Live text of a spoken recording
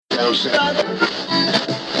Wherever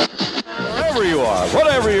you are,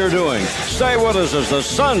 whatever you're doing, stay with us as the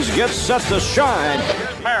Suns get set to shine.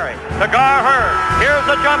 Here's Perry, Cigar Hurd, here's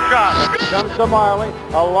the jump shot. Comes to Marley,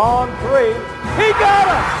 a long three. He got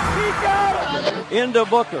it! He got it! Into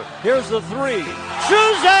Booker. Here's the three.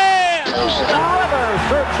 Suzanne! Oliver,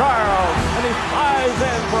 Sir Charles, and he flies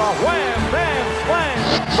in for a wham, bam, slam.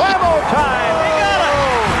 Whammo time! He got it!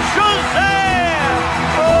 Suzanne!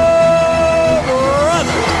 Oh,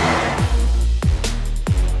 brother!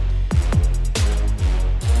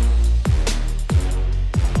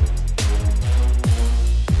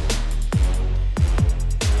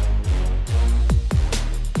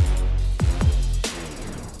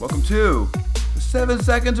 Welcome to the 7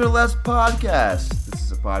 Seconds or Less podcast. This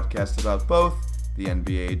is a podcast about both the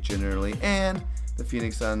NBA generally and the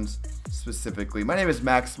Phoenix Suns specifically. My name is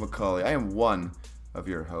Max McCauley. I am one of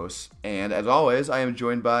your hosts. And as always, I am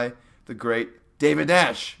joined by the great David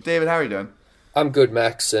Nash. David, how are you doing? I'm good,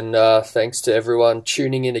 Max, and thanks to everyone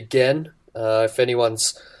tuning in again. If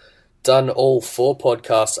anyone's done all 4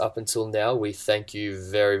 podcasts up until now, we thank you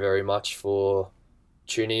very, very much for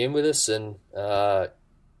tuning in with us and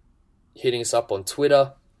hitting us up on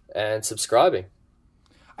Twitter and subscribing.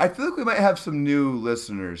 I feel like we might have some new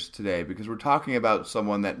listeners today because we're talking about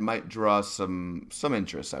someone that might draw some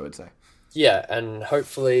interest, I would say. Yeah, and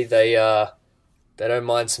hopefully they don't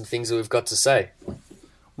mind some things that we've got to say.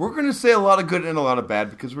 We're going to say a lot of good and a lot of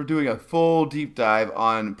bad because we're doing a full deep dive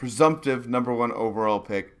on presumptive number 1 overall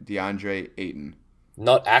pick, DeAndre Ayton.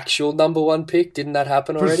 Not actual number 1 pick? Didn't that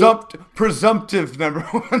happen already? Presumptive number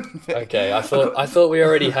 1 pick. Okay, I thought we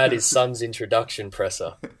already had his son's introduction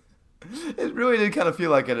presser. It really did kind of feel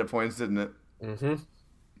like it at points, didn't it? Mm-hmm.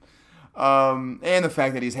 And the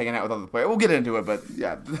fact that he's hanging out with other players. We'll get into it, but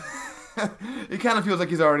yeah. It kind of feels like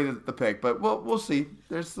he's already the pick, but we'll see.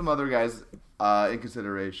 There's some other guys in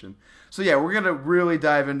consideration. So yeah, we're going to really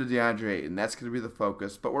dive into DeAndre Ayton. That's going to be the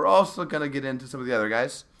focus. But we're also going to get into some of the other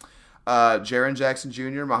guys. Jaren Jackson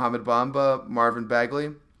Jr., Mohamed Bamba, Marvin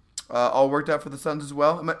Bagley, all worked out for the Suns as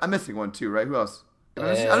well. I'm missing one too, right? Who else?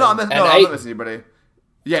 I'm not missing anybody.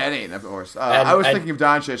 Yeah, and Ayton, of course. I was thinking of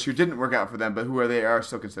Doncic, who didn't work out for them, but who they are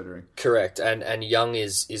still considering. Correct, and Young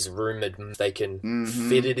is rumored they can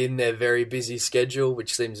fit it in their very busy schedule,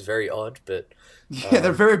 which seems very odd, but yeah,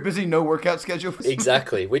 they're very busy, no workout schedule.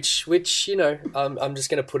 Exactly, which you know, I'm just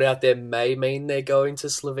going to put out there may mean they're going to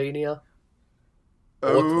Slovenia.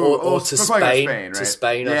 Or to Spain, right? To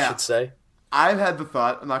Spain, yeah. I should say. I've had the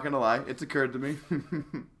thought. I'm not going to lie. It's occurred to me.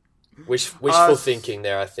 Wishful thinking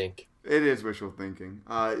there, I think. It is wishful thinking.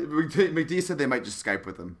 McD said they might just Skype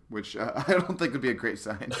with him, which I don't think would be a great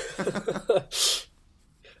sign.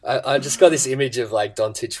 I just got this image of like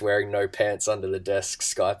Doncic wearing no pants under the desk,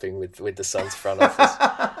 Skyping with the Suns front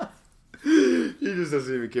office. He just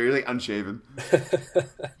doesn't even care. He's like unshaven.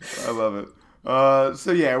 I love it.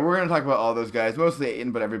 So yeah, we're going to talk about all those guys, mostly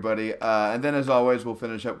Ayton, but everybody. And then as always, we'll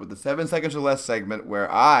finish up with the 7 seconds or less segment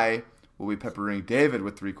where I will be peppering David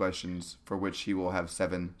with 3 questions for which he will have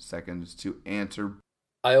 7 seconds to answer.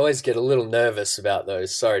 I always get a little nervous about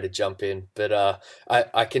those. Sorry to jump in, but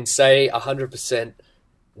I can say 100%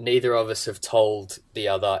 neither of us have told the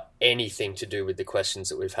other anything to do with the questions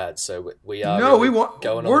that we've had. So we are we're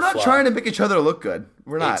not trying to make each other look good.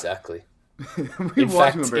 We're not. Exactly. In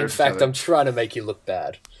fact, I'm trying to make you look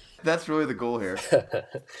bad. That's really the goal here.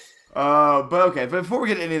 But before we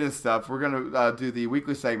get into any of this stuff, we're going to do the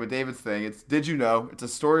weekly segment, David's thing. It's Did You Know? It's a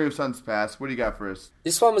story of Suns past. What do you got for us?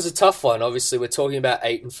 This one was a tough one. Obviously, we're talking about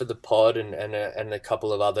Ayton for the pod and a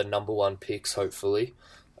couple of other number 1 picks, hopefully,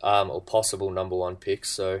 or possible number 1 picks.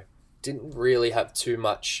 So didn't really have too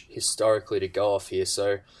much historically to go off here.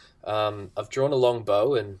 So I've drawn a long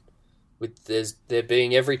bow, and with there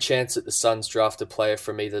being every chance that the Suns draft a player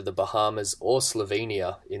from either the Bahamas or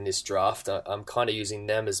Slovenia in this draft, I'm kind of using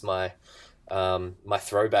them as my my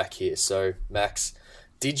throwback here. So, Max,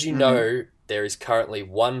 did you know there is currently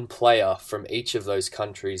 1 player from each of those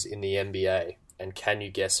countries in the NBA? And can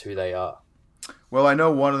you guess who they are? Well, I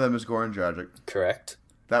know one of them is Goran Dragic. Correct.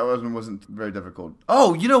 That wasn't very difficult.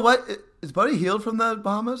 Oh, you know what? Is Buddy Hield from the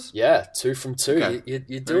Bahamas? Yeah, 2 from 2. Okay.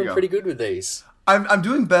 You're doing pretty good with these. I'm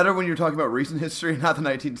doing better when you're talking about recent history, not the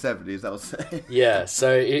 1970s, I will say. Yeah,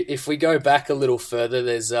 so if we go back a little further,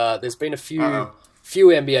 there's been a few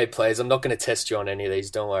NBA players. I'm not going to test you on any of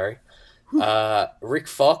these, don't worry. Rick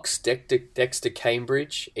Fox, Dexter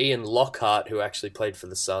Cambridge, Ian Lockhart, who actually played for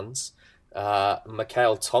the Suns,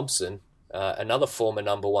 Mikhail Thompson, another former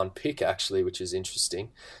number 1 pick, actually, which is interesting,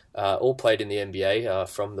 all played in the NBA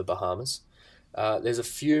from the Bahamas. There's a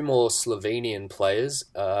few more Slovenian players,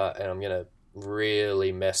 and I'm going to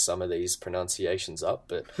really mess some of these pronunciations up,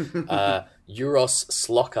 but Uros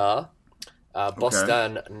Slokar,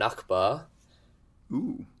 Bostan Nakbar,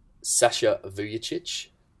 Ooh. Sasha Vujicic,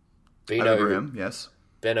 I remember him, yes.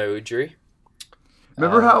 Beno Udry.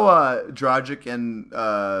 Remember how Dragic and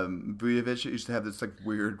Vujovic used to have this like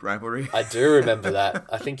weird rivalry? I do remember that.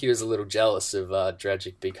 I think he was a little jealous of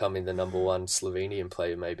Dragic becoming the number one Slovenian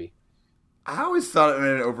player, maybe. I always thought it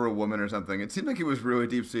meant over a woman or something. It seemed like it was really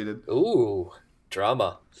deep-seated. Ooh,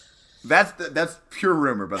 drama. That's pure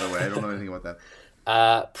rumor, by the way. I don't know anything about that.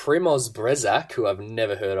 Primoz Brezak, who I've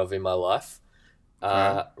never heard of in my life.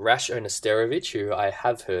 Rash Onasterovic, who I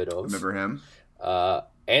have heard of. Remember him?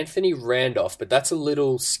 Anthony Randolph, but that's a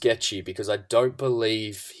little sketchy because I don't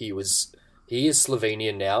believe he is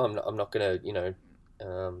Slovenian now. I'm not going to,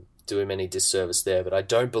 do him any disservice there, but I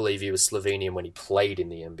don't believe he was Slovenian when he played in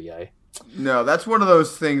the NBA. No, that's one of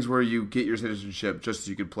those things where you get your citizenship just so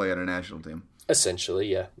you could play on a national team.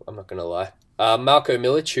 Essentially, yeah. I'm not going to lie. Marko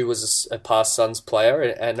Milic, who was a past Suns player,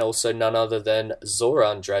 and also none other than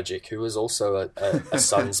Zoran Dragic, who was also a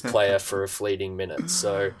Suns player for a fleeting minute.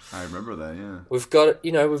 So I remember that, yeah. We've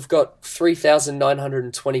got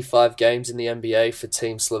 3,925 games in the NBA for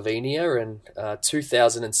Team Slovenia and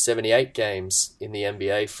 2,078 games in the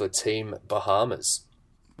NBA for Team Bahamas.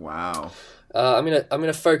 Wow. I'm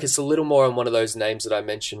gonna focus a little more on one of those names that I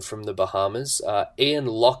mentioned from the Bahamas. Ian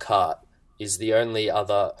Lockhart is the only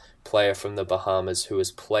other player from the Bahamas who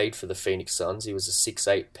has played for the Phoenix Suns. He was a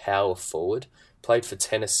 6'8" power forward, played for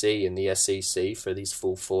Tennessee in the SEC for these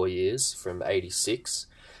full 4 years from 86.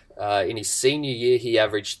 In his senior year, he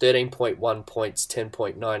averaged 13.1 points,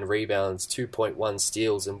 10.9 rebounds, 2.1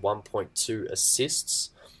 steals, and 1.2 assists.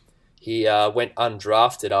 He went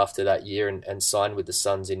undrafted after that year and signed with the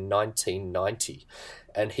Suns in 1990.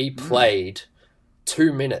 And he played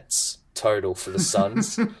 2 minutes total for the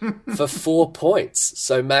Suns for 4 points.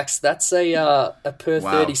 So, Max, that's a per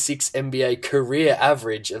 36 NBA career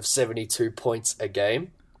average of 72 points a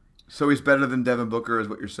game. So he's better than Devin Booker is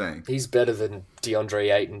what you're saying? He's better than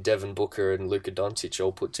DeAndre Ayton, Devin Booker, and Luka Doncic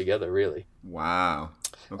all put together, really. Wow.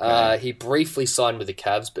 Okay. He briefly signed with the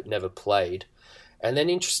Cavs but never played. And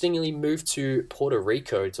then, interestingly, moved to Puerto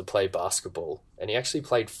Rico to play basketball. And he actually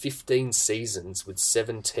played 15 seasons with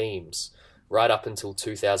 7 teams right up until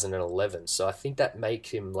 2011. So I think that make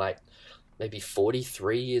him like maybe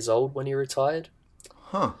 43 years old when he retired.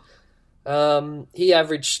 Huh. He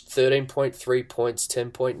averaged 13.3 points,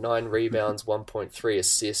 10.9 rebounds, 1.3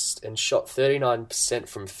 assists, and shot 39%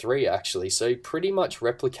 from 3, actually. So he pretty much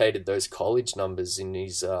replicated those college numbers in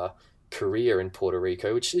his career in Puerto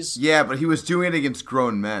Rico, which is... Yeah, but he was doing it against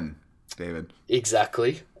grown men, David.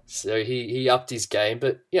 Exactly. So he upped his game,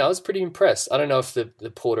 but yeah, I was pretty impressed. I don't know if the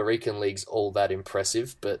Puerto Rican league's all that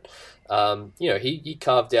impressive, but he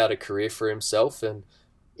carved out a career for himself, and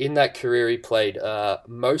in that career he played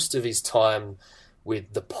most of his time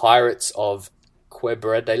with the Pirates of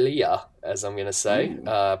Quebradilla, as I'm going to say.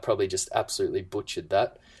 Probably just absolutely butchered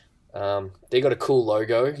that. They got a cool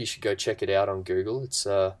logo. You should go check it out on Google. It's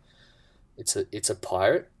a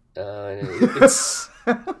pirate.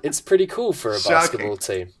 It's pretty cool for a basketball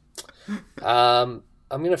team. I'm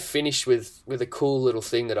going to finish with a cool little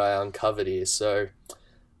thing that I uncovered here. So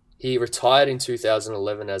he retired in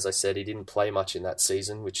 2011. As I said, he didn't play much in that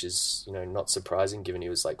season, which is, not surprising given he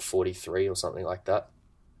was like 43 or something like that.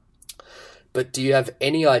 But do you have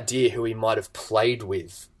any idea who he might have played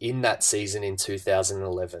with in that season in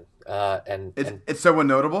 2011? It's someone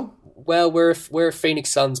notable? Well, we're a Phoenix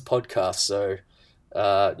Suns podcast, so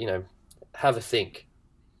have a think.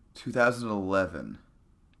 2011,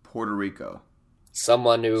 Puerto Rico.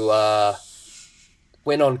 Someone who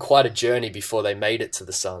went on quite a journey before they made it to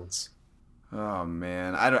the Suns. Oh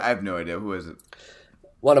man, I have no idea. Who is it?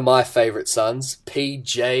 One of my favorite Suns,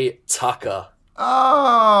 PJ Tucker.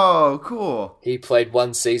 Oh, cool. He played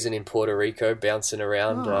 1 season in Puerto Rico, bouncing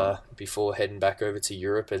around before heading back over to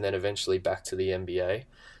Europe and then eventually back to the NBA.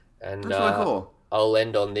 And that's really cool. I'll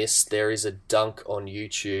end on this. There is a dunk on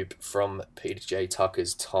YouTube from PJ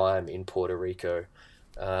Tucker's time in Puerto Rico.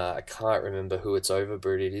 I can't remember who it's over,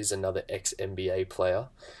 but it is another ex-NBA player.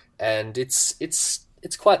 And it's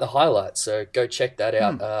quite the highlight, so go check that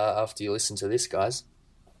out after you listen to this, guys.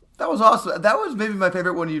 That was awesome. That was maybe my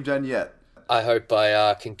favorite one you've done yet. I hope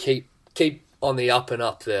I can keep on the up and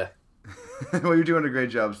up there. Well, you're doing a great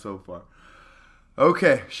job so far.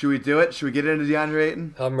 Okay, should we do it? Should we get into DeAndre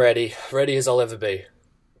Ayton? I'm ready. Ready as I'll ever be.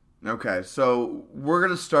 Okay, so we're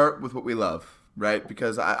going to start with what we love, right?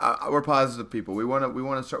 Because we're positive people. We want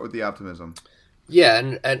to start with the optimism.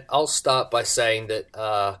 Yeah, and I'll start by saying that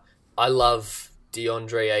I love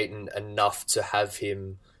DeAndre Ayton enough to have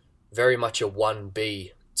him very much a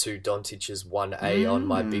 1B to Doncic's 1A on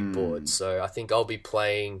my big board. So I think I'll be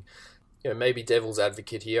playing, maybe devil's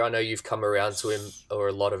advocate here. I know you've come around to him or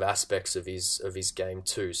a lot of aspects of his game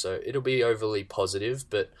too, so it'll be overly positive.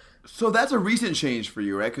 But so that's a recent change for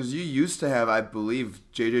you, right? Because you used to have, I believe,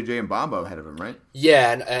 JJJ and Bombo ahead of him, right?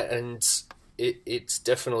 Yeah, and it's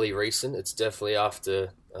definitely recent. It's definitely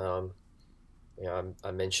after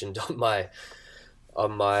I mentioned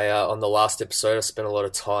on the last episode, I spent a lot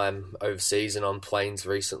of time overseas and on planes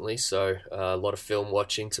recently, so a lot of film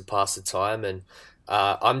watching to pass the time, and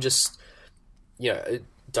I'm just,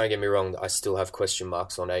 don't get me wrong, I still have question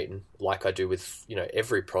marks on Ayton, like I do with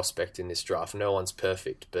every prospect in this draft. No one's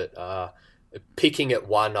perfect, but picking at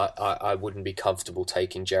one, I wouldn't be comfortable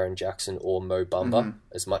taking Jaren Jackson or Mo Bamba,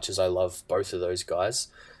 as much as I love both of those guys,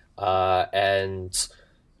 and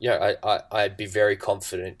I'd be very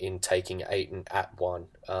confident in taking Ayton at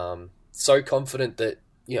 1. So confident that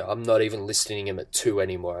I'm not even listing him at 2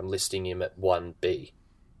 anymore. I'm listing him at 1B.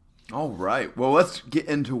 All right. Well, let's get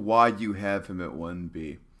into why you have him at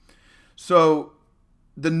 1B. So,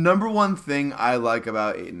 the number one thing I like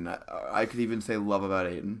about Ayton, I could even say love about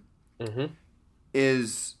Ayton,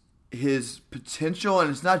 is his potential, and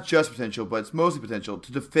it's not just potential, but it's mostly potential,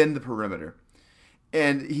 to defend the perimeter.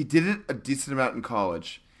 And he did it a decent amount in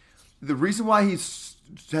college. The reason why he has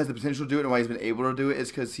the potential to do it and why he's been able to do it is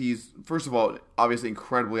because he's, first of all, obviously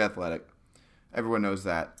incredibly athletic. Everyone knows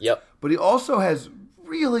that. Yep. But he also has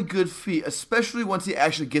really good feet, especially once he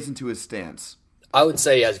actually gets into his stance. I would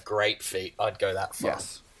say he has great feet. I'd go that far.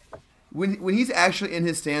 Yes. When he's actually in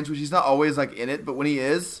his stance, which he's not always in it, but when he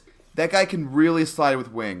is, that guy can really slide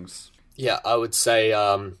with wings. Yeah, I would say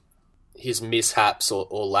his mishaps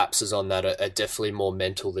or lapses on that are definitely more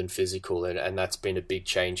mental than physical, and that's been a big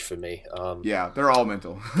change for me. Yeah, they're all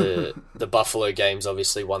mental. the Buffalo game's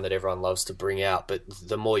obviously one that everyone loves to bring out, but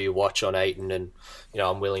the more you watch on Ayton, and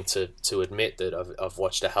I'm willing to admit that I've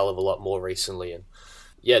watched a hell of a lot more recently, and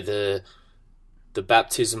yeah, the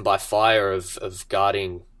baptism by fire of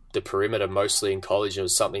guarding the perimeter mostly in college, it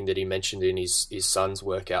was something that he mentioned in his son's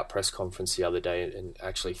workout press conference the other day, and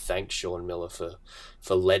actually thanked Sean Miller for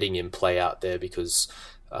letting him play out there, because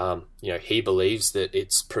he believes that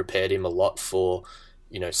it's prepared him a lot for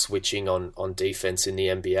switching on defense in the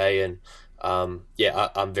NBA, and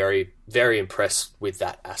I'm very, very impressed with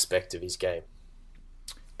that aspect of his game.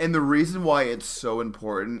 And the reason why it's so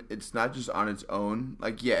important, it's not just on its own.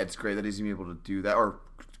 It's great that he's going to be able to do that, or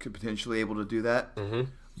could potentially able to do that.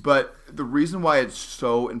 But the reason why it's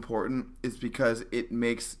so important is because it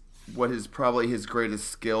makes what is probably his greatest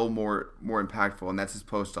skill more impactful, and that's his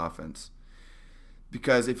post offense.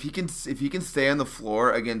 Because if he can stay on the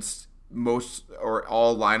floor against most or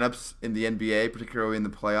all lineups in the NBA, particularly in the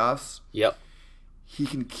playoffs, yep, he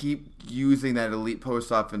can keep using that elite post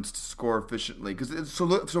offense to score efficiently. So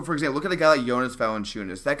for example, look at a guy like Jonas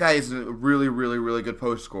Valanciunas. That guy is a really, really, really good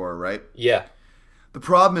post scorer, right? Yeah. The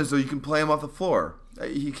problem is, though, you can play him off the floor.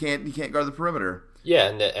 He can't guard the perimeter. Yeah,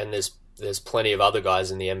 and there's plenty of other guys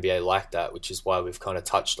in the NBA like that, which is why we've kind of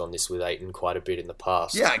touched on this with Ayton quite a bit in the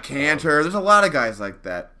past. Yeah, Cantor. There's a lot of guys like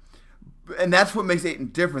that. And that's what makes Ayton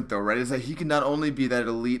different, though, right? Is that he can not only be that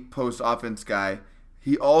elite post offense guy,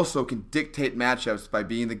 he also can dictate matchups by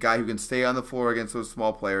being the guy who can stay on the floor against those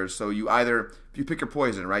small players. So you pick your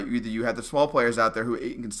poison, right? You have the small players out there who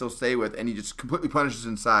Ayton can still stay with, and he just completely punishes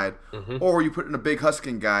inside, or you put in a big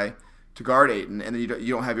husking guy to guard Ayton, and then you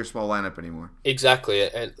don't have your small lineup anymore. Exactly.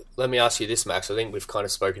 And let me ask you this, Max. I think we've kind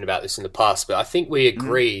of spoken about this in the past, but I think we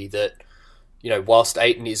agree that whilst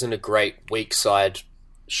Ayton isn't a great weak side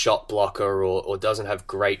shot blocker or doesn't have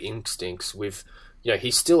great instincts,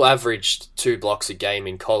 he still averaged 2 blocks a game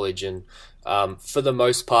in college, and for the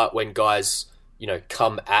most part, when guys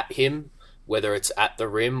come at him, whether it's at the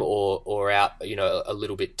rim or out a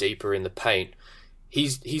little bit deeper in the paint,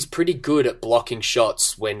 he's pretty good at blocking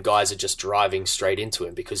shots when guys are just driving straight into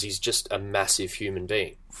him, because he's just a massive human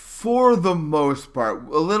being. For the most part.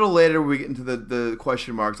 A little later when we get into the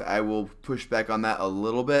question marks, I will push back on that a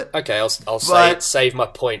little bit. Okay, I'll save my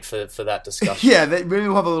point for that discussion. Yeah, maybe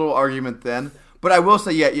we'll have a little argument then. But I will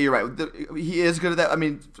say, yeah, you're right. He is good at that. I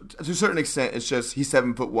mean, to a certain extent, it's just he's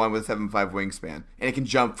 7'1" with a 7'5" wingspan, and he can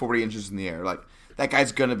jump 40 inches in the air. That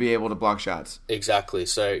guy's gonna be able to block shots. Exactly.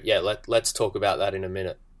 So yeah, let's talk about that in a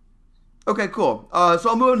minute. Okay, cool. So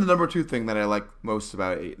I'll move on to the number 2 thing that I like most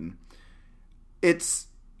about Ayton. It's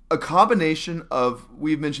a combination of,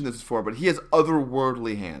 we've mentioned this before, but he has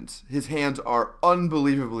otherworldly hands. His hands are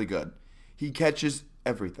unbelievably good. He catches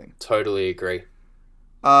everything. Totally agree.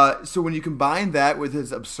 So when you combine that with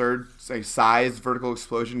his absurd size vertical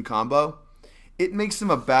explosion combo, it makes him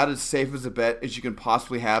about as safe as a bet as you can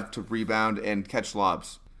possibly have to rebound and catch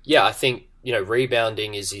lobs. Yeah, I think,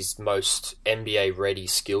 rebounding is his most NBA-ready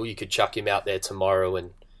skill. You could chuck him out there tomorrow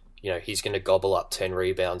and, he's going to gobble up 10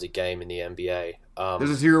 rebounds a game in the NBA.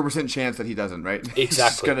 There's a 0% chance that he doesn't, right? Exactly.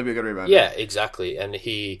 He's going to be a good rebounder. Yeah, exactly. And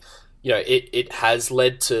he, it has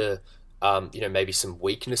led to, maybe some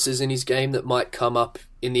weaknesses in his game that might come up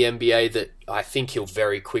in the NBA that I think he'll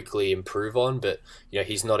very quickly improve on. But,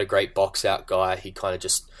 he's not a great box-out guy. He kind of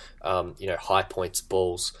just, high points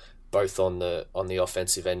balls, both on the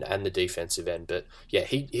offensive end and the defensive end. But, yeah,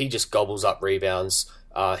 he just gobbles up rebounds.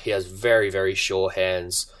 He has very, very sure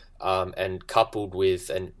hands. And coupled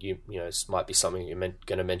with, and this might be something you're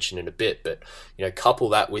going to mention in a bit, but couple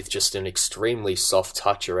that with just an extremely soft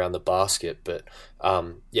touch around the basket. But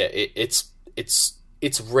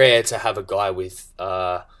it's rare to have a guy with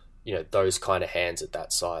those kind of hands at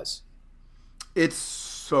that size. It's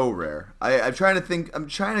so rare. I'm trying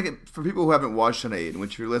to get, for people who haven't watched an 8,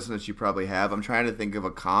 which you're listening to, you probably have. I'm trying to think of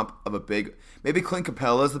a comp of a big, maybe Clint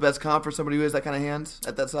Capella is the best comp for somebody who has that kind of hands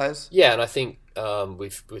at that size. Yeah, and I think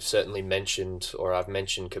we've certainly mentioned, or I've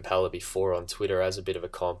mentioned Capella before on Twitter as a bit of a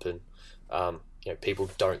comp, and people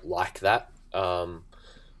don't like that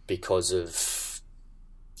because of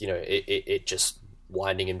it just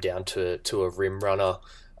winding him down to a rim runner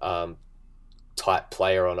type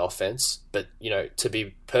player on offense. But to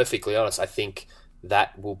be perfectly honest, I think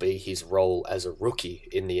that will be his role as a rookie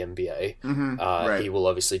in the NBA. Mm-hmm. Right. He will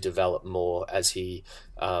obviously develop more as he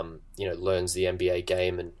learns the NBA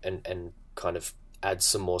game and kind of adds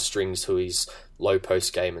some more strings to his low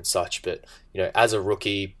post game and such. But as a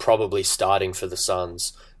rookie, probably starting for the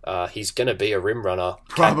Suns, he's going to be a rim runner,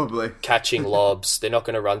 probably catching lobs. They're not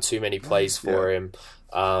going to run too many plays for him.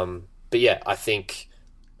 But yeah, I think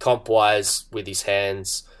comp wise with his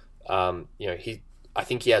hands, I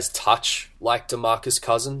think he has touch like DeMarcus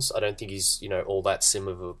Cousins. I don't think he's all that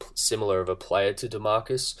similar of a player to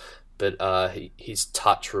DeMarcus, but his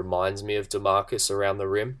touch reminds me of DeMarcus around the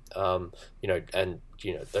rim.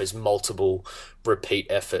 Those multiple repeat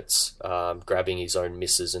efforts, grabbing his own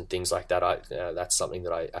misses and things like that. That's something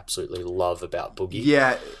that I absolutely love about Boogie.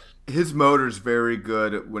 Yeah, his motor's very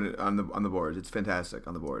good when on the boards. It's fantastic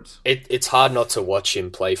on the boards. It's hard not to watch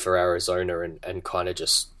him play for Arizona and kind of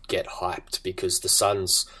just get hyped because the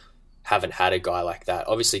Suns haven't had a guy like that.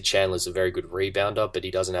 Obviously, Chandler's a very good rebounder, but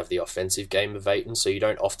he doesn't have the offensive game of Ayton, so you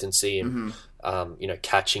don't often see him,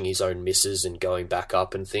 catching his own misses and going back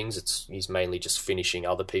up and things. He's mainly just finishing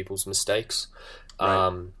other people's mistakes.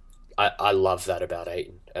 Right. I love that about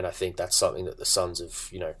Ayton, and I think that's something that the Suns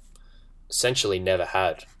have, essentially never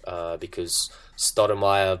had, because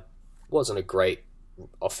Stoudemire wasn't a great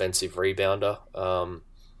offensive rebounder.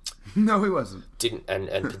 No, he wasn't. And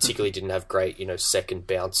particularly didn't have great, second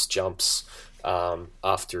bounce jumps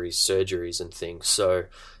after his surgeries and things. So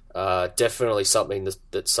definitely something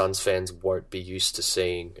that Suns fans won't be used to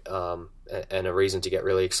seeing, and a reason to get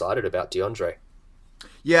really excited about DeAndre.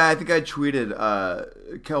 Yeah, I think I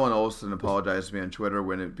tweeted, Kellen Olson apologized to me on Twitter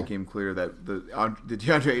when it became clear that the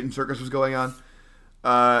DeAndre Ayton circus was going on.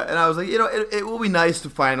 And I was like, it will be nice to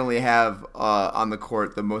finally have on the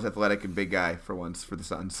court the most athletic and big guy for once for the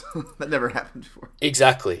Suns. That never happened before.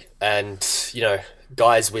 Exactly. And,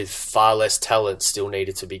 guys with far less talent still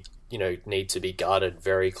need to be guarded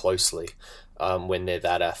very closely when they're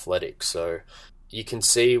that athletic. So you can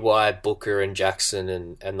see why Booker and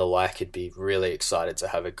Jackson and the like would be really excited to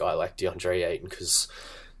have a guy like DeAndre Ayton, because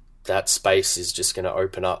that space is just going to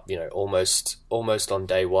open up, almost on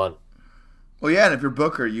day one. Well, yeah, and if you're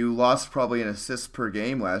Booker, you lost probably an assist per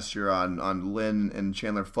game last year on Lynn and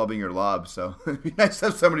Chandler flubbing your lob, so it'd be nice to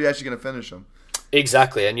have somebody actually going to finish them.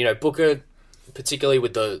 Exactly, and Booker, particularly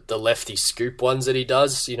with the lefty scoop ones that he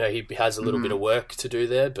does, he has a little bit of work to do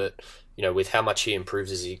there, but with how much he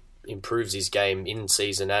improves his game in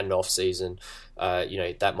season and off season,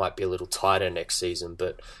 that might be a little tighter next season.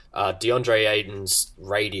 But DeAndre Ayton's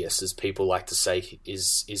radius, as people like to say,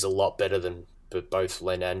 is a lot better than both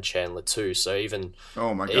Len and Chandler too. So even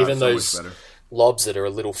those lobs that are a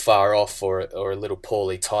little far off or a little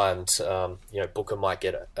poorly timed, Booker might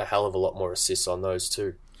get a hell of a lot more assists on those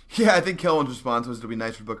too. Yeah, I think Kellen's response was it'll be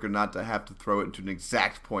nice for Booker not to have to throw it into an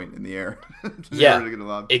exact point in the air. Yeah, to get a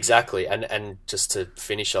lob. Exactly. And just to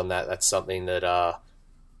finish on that, that's something that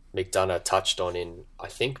McDonough touched on in, I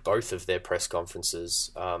think, both of their press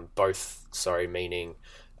conferences. Meaning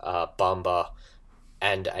Bamba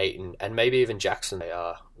and Ayton, and maybe even Jackson,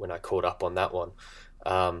 when I caught up on that one.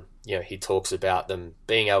 He talks about them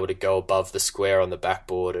being able to go above the square on the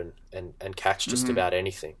backboard and catch just about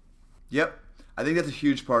anything. Yep. I think that's a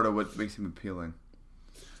huge part of what makes him appealing.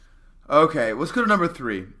 Okay, let's go to number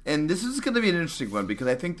 3, and this is going to be an interesting one because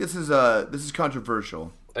I think this is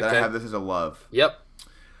controversial. That I have this as a love. Yep.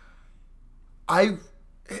 I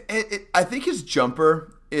think his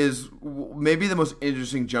jumper is maybe the most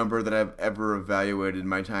interesting jumper that I've ever evaluated in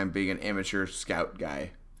my time being an amateur scout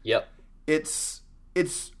guy. Yep. It's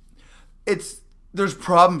there's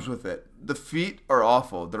problems with it. The feet are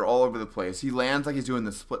awful. They're all over the place. He lands like he's doing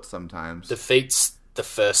the split sometimes. The feet's the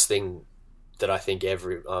first thing that I think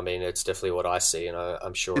it's definitely what I see, and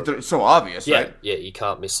I'm sure it's so obvious, right? Yeah, you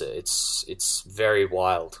can't miss it. It's very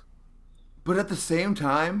wild. But at the same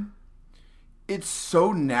time, it's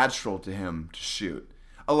so natural to him to shoot.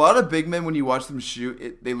 A lot of big men, when you watch them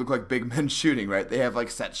shoot, they look like big men shooting, right? They have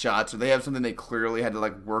like set shots, or they have something they clearly had to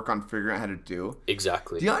like work on figuring out how to do.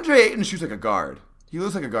 Exactly. DeAndre Ayton shoots like a guard. He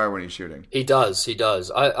looks like a guard when he's shooting. He does.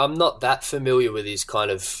 I'm not that familiar with his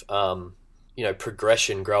kind of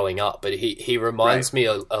progression growing up, but he reminds me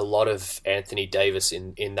a lot of Anthony Davis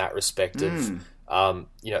in that respect of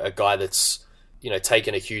a guy that's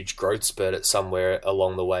taken a huge growth spurt at somewhere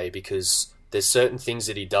along the way, because there's certain things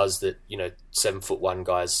that he does that 7'1"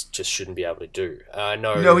 guys just shouldn't be able to do. I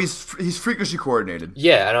know. No, he's freakishly coordinated.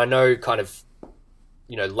 Yeah, and I know kind of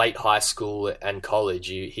late high school and college,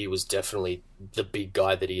 he was definitely the big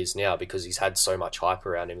guy that he is now because he's had so much hype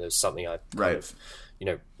around him. There's something I kind of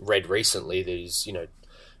read recently that he's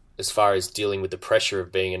as far as dealing with the pressure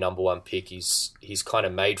of being a number 1 pick, he's kind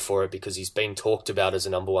of made for it because he's been talked about as a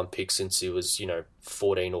number 1 pick since he was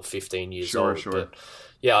 14 or 15 years old. Sure. But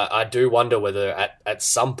yeah, I do wonder whether at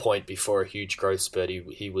some point before a huge growth spurt,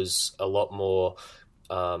 he was a lot more,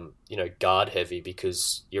 guard heavy,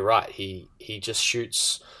 because you're right. He just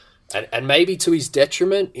shoots, and maybe to his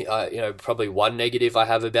detriment. Probably one negative I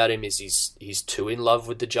have about him is he's too in love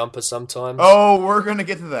with the jumper sometimes. Oh, we're gonna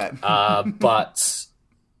get to that. But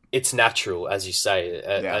it's natural, as you say,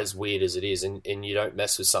 as weird as it is, and you don't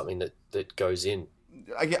mess with something that goes in.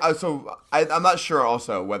 I'm not sure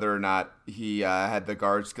also whether or not he had the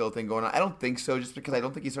guard skill thing going on. I don't think so, just because I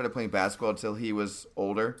don't think he started playing basketball until he was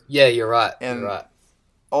older. Yeah, you're right. And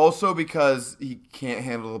also because he can't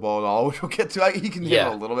handle the ball at all, which we'll get to. He can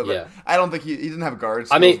handle a little bit, but I don't think he didn't have guard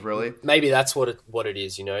skills, really. Maybe that's what it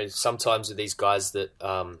is. Sometimes with these guys that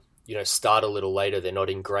start a little later, they're not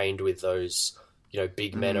ingrained with those.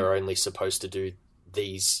 Big men are only supposed to do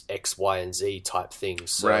these X, Y, and Z type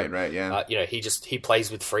things. So, right, yeah. He plays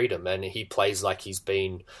with freedom, and he plays like he's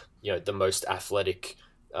been, the most athletic,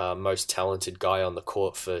 most talented guy on the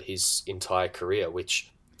court for his entire career, which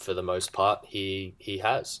for the most part he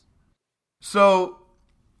has. So,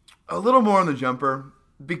 a little more on the jumper,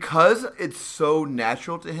 because it's so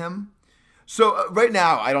natural to him. So right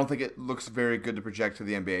now, I don't think it looks very good to project to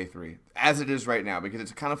the NBA 3 as it is right now, because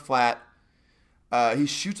it's kind of flat. He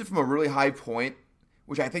shoots it from a really high point,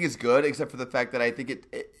 which I think is good, except for the fact that I think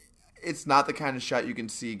it's not the kind of shot you can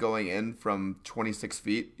see going in from 26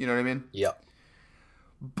 feet. You know what I mean? Yep.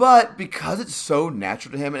 But because it's so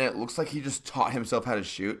natural to him and it looks like he just taught himself how to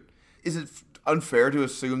shoot, is it unfair to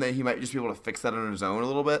assume that he might just be able to fix that on his own a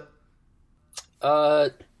little bit?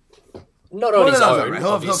 Not on his own, right?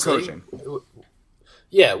 obviously. He'll have coaching.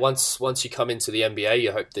 Yeah, once you come into the NBA,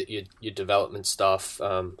 you hope that your development staff,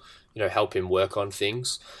 help him work on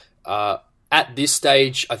things. At this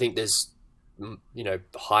stage, I think there's,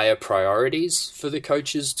 higher priorities for the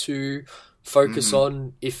coaches to focus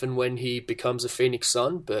on if and when he becomes a Phoenix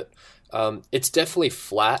Sun. But it's definitely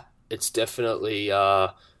flat. It's definitely,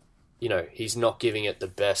 he's not giving it the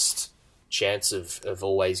best chance of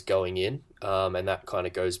always going in. And that kind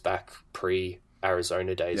of goes back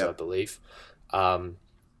pre-Arizona days, I believe.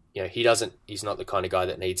 He's not the kind of guy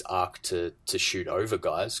that needs arc to shoot over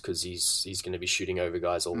guys, because he's going to be shooting over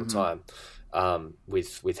guys all the time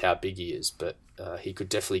with how big he is. But he could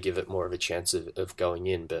definitely give it more of a chance of going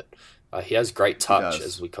in. But he has great touch,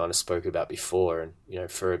 as we kind of spoke about before. And,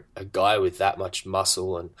 for a guy with that much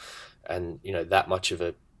muscle and that much of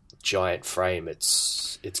a giant frame,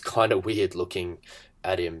 it's kind of weird looking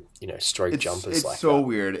at him, stroke jumpers like that. It's so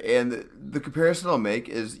weird. And the comparison I'll make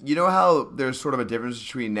is, how there's sort of a difference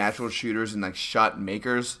between natural shooters and like shot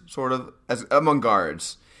makers, sort of, as among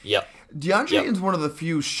guards. Yep. DeAndre Ayton's one of the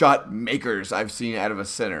few shot makers I've seen out of a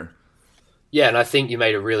center. Yeah, and I think you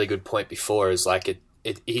made a really good point before, is like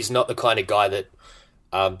he's not the kind of guy that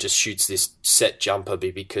just shoots this set jumper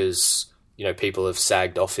because, people have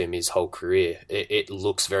sagged off him his whole career. It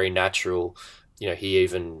looks very natural. He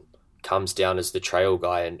even comes down as the trail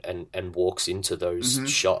guy and walks into those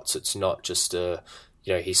shots. It's not just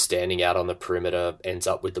he's standing out on the perimeter, ends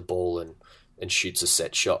up with the ball and shoots a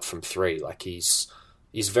set shot from 3. Like he's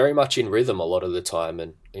he's very much in rhythm a lot of the time,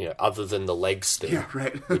 and other than the legs thing, Yeah,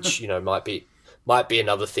 right. which might be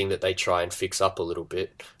another thing that they try and fix up a little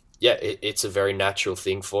bit. Yeah, it's a very natural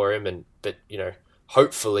thing for him, but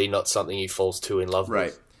hopefully not something he falls too in love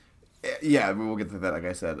Right. with. Yeah, we'll get to that, like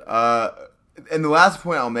I said. And the last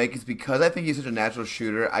point I'll make is because I think he's such a natural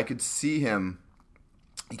shooter, I could see him.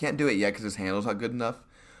 He can't do it yet because his handle's not good enough.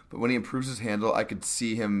 But when he improves his handle, I could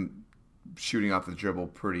see him shooting off the dribble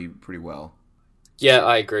pretty well. Yeah,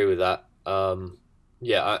 I agree with that. I'm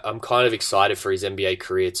kind of excited for his NBA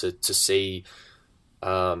career to see,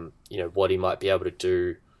 what he might be able to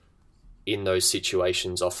do in those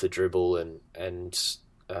situations off the dribble and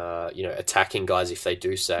attacking guys if they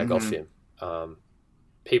do sag off him.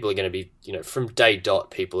 People are going to be, from day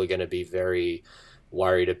dot, people are going to be very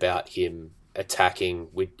worried about him attacking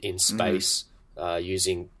in space,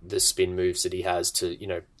 using the spin moves that he has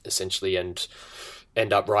to, essentially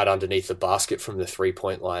end up right underneath the basket from the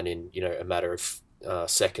 3-point line in, a matter of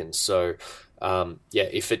seconds. So,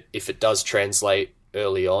 if it does translate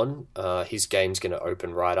early on, his game's going to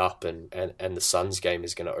open right up, and the Suns' game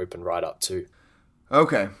is going to open right up too.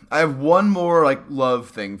 Okay, I have one more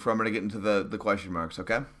love thing before I'm going to get into the question marks.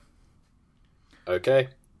 Okay. Okay.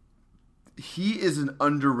 He is an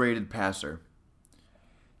underrated passer.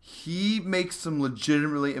 He makes some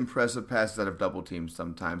legitimately impressive passes out of double teams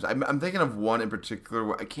sometimes. I'm thinking of one in particular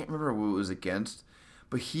where I can't remember who it was against,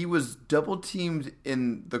 but he was double teamed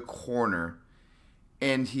in the corner,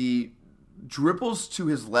 and he dribbles to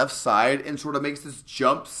his left side and sort of makes this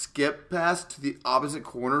jump skip pass to the opposite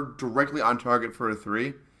corner directly on target for a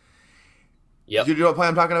 3. Yep. Do you know what play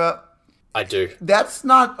I'm talking about? I do. That's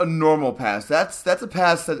not a normal pass. That's a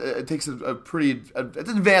pass that it takes it's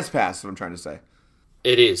an advanced pass, is what I'm trying to say.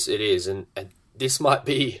 It is, and this might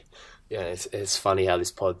be, it's funny how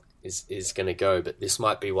this pod is going to go, but this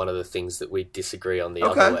might be one of the things that we disagree on the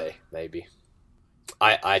other way, maybe.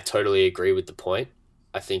 I totally agree with the point.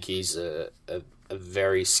 I think he's a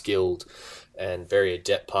very skilled and very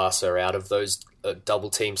adept passer out of those double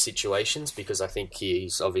team situations, because I think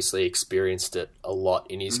he's obviously experienced it a lot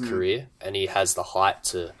in his career, and he has the height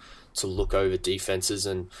to look over defenses,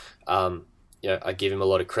 and I give him a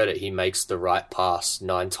lot of credit. He makes the right pass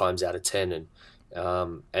 9 times out of 10,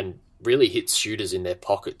 and really hits shooters in their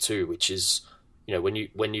pocket too, which is, when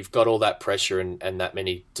you've got all that pressure and that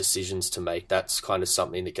many decisions to make, that's kind of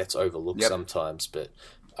something that gets overlooked sometimes. But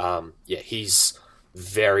he's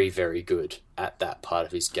very, very good at that part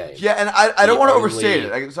of his game. Yeah, and I don't want to overstate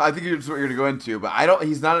it. So I think that's what you're going to go into, but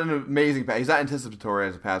he's not an amazing passer. He's not anticipatory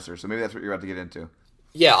as a passer, so maybe that's what you're about to get into.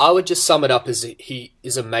 Yeah, I would just sum it up as he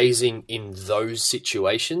is amazing in those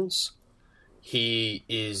situations. He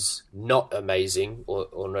is not amazing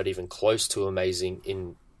or not even close to amazing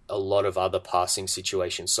in a lot of other passing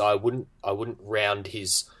situations. So I wouldn't round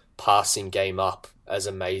his passing game up as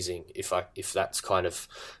amazing if that's kind of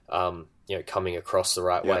coming across the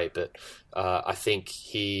right way. But I think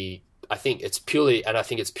it's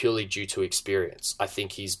purely due to experience. I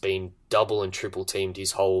think he's been double and triple teamed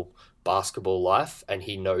his whole basketball life, and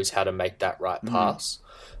he knows how to make that right pass.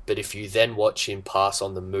 But if you then watch him pass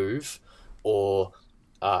on the move or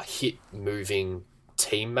hit moving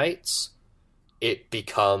teammates, it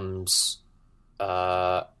becomes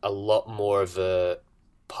a lot more of a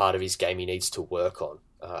part of his game he needs to work on.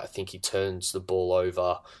 I think he turns the ball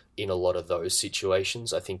over in a lot of those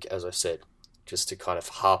situations. I think, as I said, just to kind of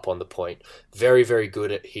harp on the point, very, very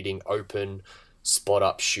good at hitting open,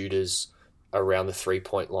 spot-up shooters around the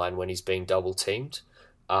 3-point line when he's being double-teamed.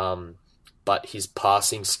 But his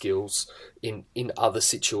passing skills in other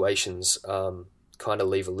situations kind of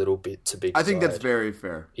leave a little bit to be desired. I think that's very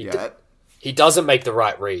fair. He doesn't make the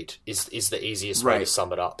right read is the easiest way to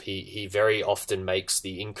sum it up. He very often makes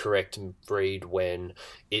the incorrect read when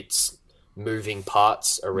it's moving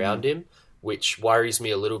parts around him, which worries me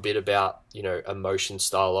a little bit about, a motion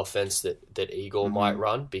style offense that Igor might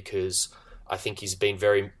run, because I think he's been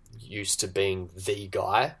very used to being the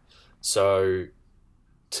guy. So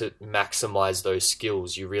to maximize those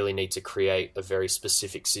skills, you really need to create a very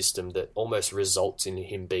specific system that almost results in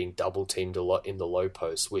him being double teamed a lot in the low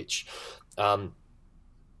post, which, to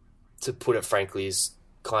put it frankly, is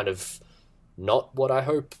kind of not what I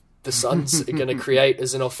hope the Suns are going to create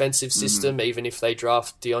as an offensive system, even if they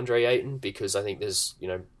draft DeAndre Ayton, because I think there's,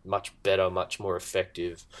 much better, much more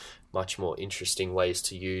effective, much more interesting ways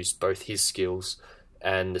to use both his skills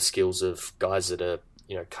and the skills of guys that are,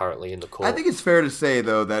 currently in the court. I think it's fair to say,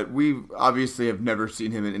 though, that we obviously have never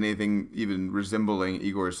seen him in anything even resembling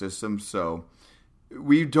Igor's system, so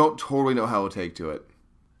we don't totally know how he'll take to it.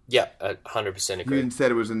 Yeah, 100% You agree.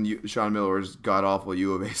 instead it was in Sean Miller's god-awful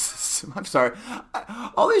U of A system. I'm sorry.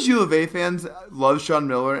 All these U of A fans love Sean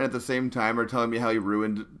Miller and at the same time are telling me how he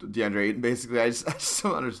ruined DeAndre Ayton. Basically, I just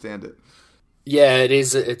don't understand it. Yeah, it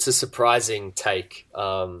is. It's a surprising take.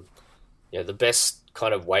 The best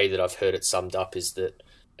kind of way that I've heard it summed up is that,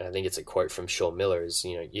 and I think it's a quote from Sean Miller, is,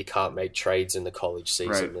 you can't make trades in the college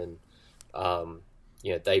season. Right.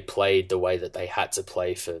 And, they played the way that they had to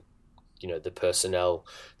play for, the personnel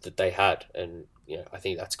that they had. And, I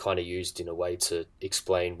think that's kind of used in a way to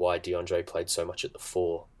explain why DeAndre played so much at the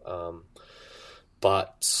 4.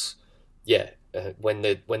 When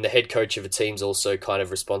the head coach of a team's also kind of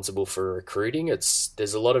responsible for recruiting,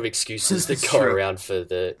 there's a lot of excuses that go around for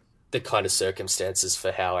the kind of circumstances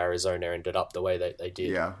for how Arizona ended up the way they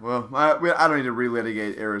did. Yeah, well, I don't need to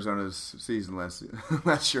relitigate Arizona's season last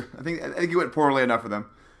year. I think it went poorly enough for them.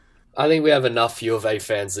 I think we have enough U of A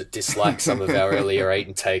fans that dislike some of our earlier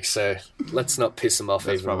Ayton takes, so let's not piss them off.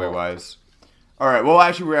 That's even probably more. Wise. All right, well,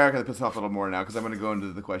 actually, we are going to piss off a little more now because I'm going to go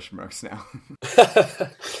into the question marks now.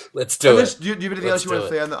 Let's do it. Do you have anything else you want to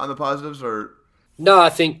say on the positives, or? No, I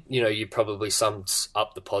think, you probably summed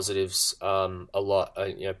up the positives a lot.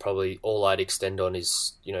 Probably all I'd extend on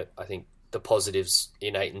is, I think the positives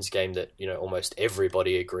in Ayton's game that, almost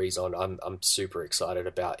everybody agrees on. I'm super excited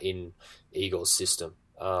about in Eagles' system.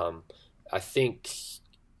 I think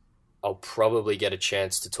I'll probably get a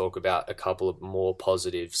chance to talk about a couple of more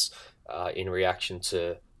positives in reaction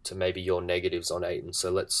to maybe your negatives on Ayton.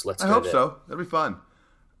 So let's I hope so. That'll be fun.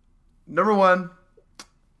 Number one,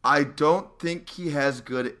 I don't think he has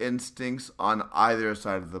good instincts on either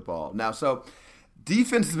side of the ball. Now, so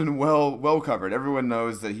defense has been well covered. Everyone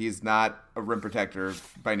knows that he's not a rim protector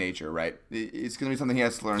by nature, right? It's going to be something he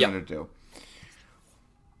has to learn how to do.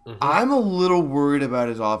 Mm-hmm. I'm a little worried about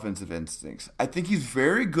his offensive instincts. I think he's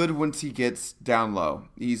very good once he gets down low.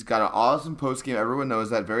 He's got an awesome post game. Everyone knows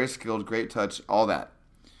that. Very skilled, great touch, all that.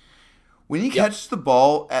 When he catches the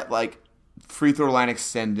ball at like free throw line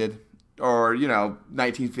extended or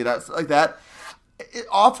 19 feet out like that, it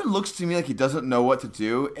often looks to me like he doesn't know what to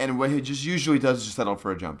do, and what he just usually does is just settle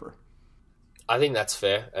for a jumper. I think that's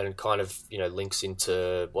fair, and kind of links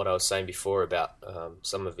into what I was saying before about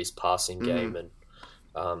some of his passing game and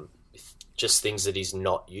just things that he's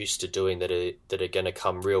not used to doing that are going to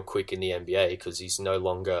come real quick in the NBA because he's no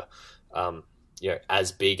longer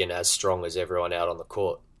as big and as strong as everyone out on the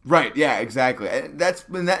court. Right? Yeah, exactly.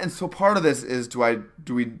 And so part of this is can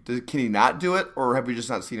he not do it, or have we just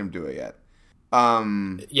not seen him do it yet?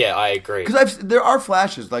 Yeah, I agree. Because there are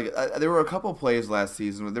flashes. Like there were a couple of plays last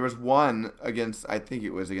season. There was one against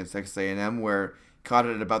Texas A&M where caught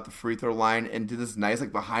it at about the free throw line and did this nice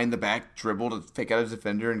behind the back dribble to fake out his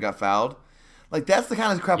defender and got fouled. Like that's the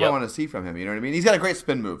kind of crap I want to see from him. You know what I mean? He's got a great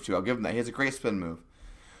spin move too. I'll give him that. He has a great spin move.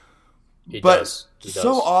 He does.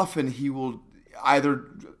 So often he will either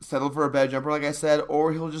settle for a bad jumper, like I said,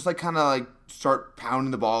 or he'll just start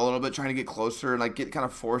pounding the ball a little bit, trying to get closer and get kind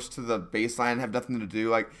of forced to the baseline and have nothing to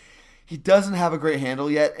do. He doesn't have a great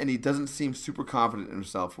handle yet, and he doesn't seem super confident in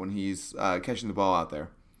himself when he's catching the ball out there.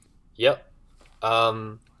 Yep.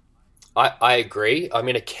 I agree. I'm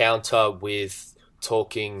going to counter with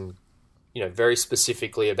talking, very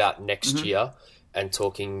specifically about next year and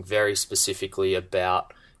talking very specifically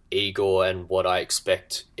about Igor and what I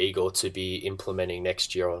expect Igor to be implementing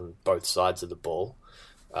next year on both sides of the ball.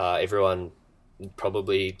 Everyone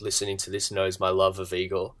probably listening to this knows my love of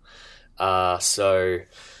Igor. So,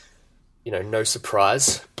 no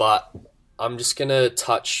surprise, but I'm just going to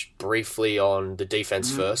touch briefly on the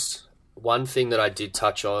defense first. One thing that I did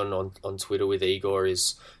touch on Twitter with Igor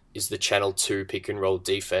is the Channel 2 pick and roll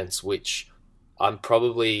defense, which I'm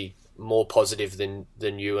probably more positive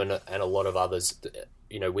than you and a lot of others,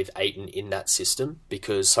 with Ayton in that system,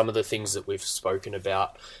 because some of the things that we've spoken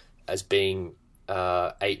about as being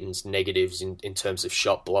Ayton's negatives in terms of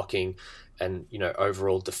shot blocking and,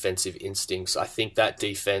 overall defensive instincts, I think that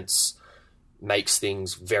defense makes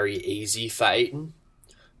things very easy for Ayton.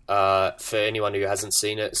 For anyone who hasn't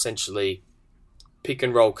seen it, essentially pick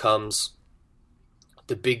and roll comes,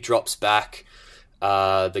 the big drops back,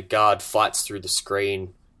 the guard fights through the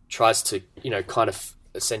screen, tries to, kind of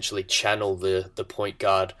essentially channel the point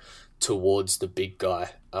guard towards the big guy.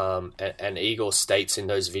 And Igor states in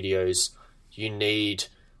those videos, you need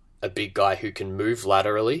a big guy who can move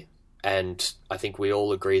laterally. And I think we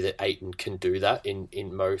all agree that Ayton can do that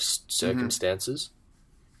in most circumstances.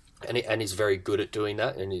 And he's very good at doing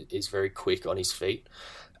that, and he's very quick on his feet.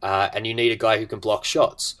 And you need a guy who can block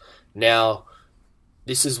shots. Now,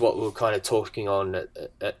 this is what we were kind of talking on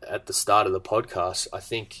at the start of the podcast. I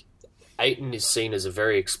think Ayton is seen as a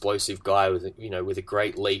very explosive guy with a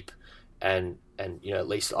great leap and at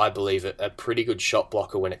least I believe a pretty good shot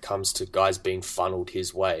blocker when it comes to guys being funneled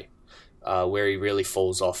his way. Where he really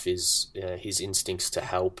falls off is his instincts to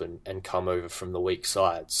help and come over from the weak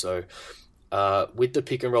side. So with the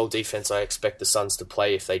pick and roll defense, I expect the Suns to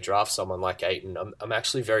play if they draft someone like Ayton. I'm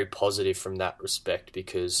actually very positive from that respect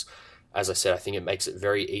because, as I said, I think it makes it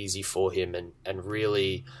very easy for him and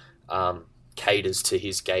really caters to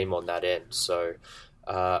his game on that end. So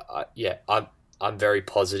I'm very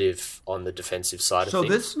positive on the defensive side of things.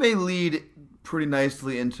 So this may lead pretty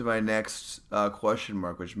nicely into my next question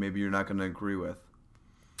mark, which maybe you're not going to agree with.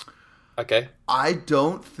 Okay. I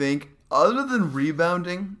don't think, other than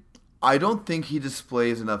rebounding, I don't think he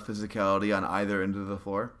displays enough physicality on either end of the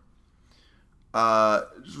floor.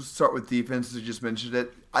 Just start with defense, as you just mentioned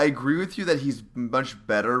it. I agree with you that he's much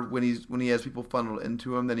better when he has people funneled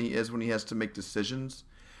into him than he is when he has to make decisions.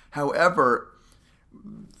 However,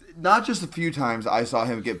 not just a few times I saw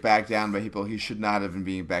him get backed down by people he should not have been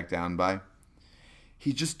being backed down by.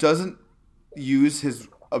 He just doesn't use his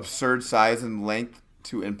absurd size and length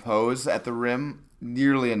to impose at the rim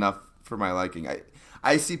nearly enough for my liking.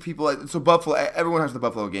 I see people so Buffalo. Everyone has the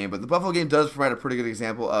Buffalo game, but the Buffalo game does provide a pretty good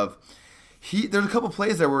example of there's a couple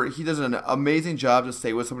plays there where he does an amazing job to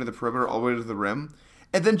stay with somebody at the perimeter all the way to the rim,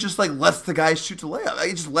 and then just lets the guy shoot the layup.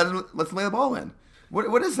 He just lets him lay the ball in.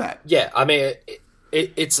 What is that? Yeah, I mean.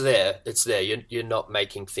 It's there. It's there. You're not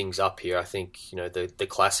making things up here. I think the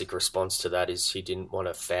classic response to that is he didn't want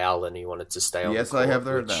to foul and he wanted to stay on. Yes, the court, I have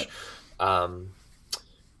heard that.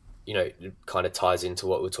 It kind of ties into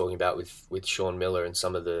what we're talking about with Sean Miller and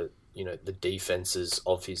some of the the defenses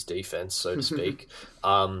of his defense, so to speak.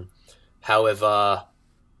 However,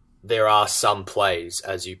 there are some plays,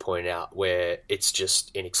 as you point out, where it's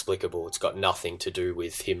just inexplicable. It's got nothing to do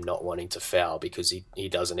with him not wanting to foul because he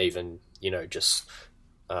doesn't even just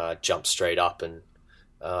jump straight up and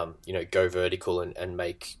go vertical and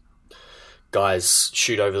make guys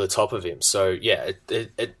shoot over the top of him. So yeah,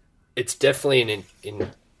 it's definitely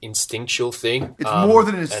an instinctual thing. It's more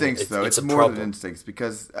than instincts, though. It's more than instincts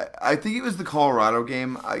because I think it was the Colorado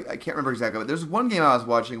game. I can't remember exactly, but there's one game I was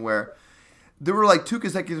watching where there were 2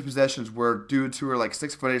 consecutive possessions where dudes who were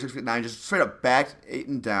 6'8", 6'9", just straight up backed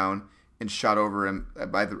Ayton down and shot over him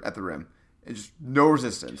at the rim. And just no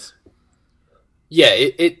resistance. Yeah,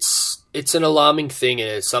 it's an alarming thing, and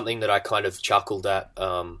it's something that I kind of chuckled at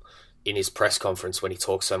in his press conference when he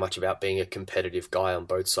talked so much about being a competitive guy on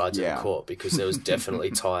both sides of the court, because there was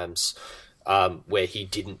definitely times where he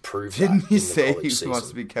didn't prove that. Didn't he say he season. Wants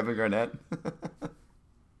to be Kevin Garnett?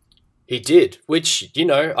 He did, which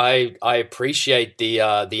I appreciate the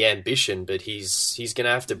ambition, but he's going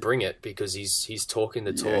to have to bring it because he's talking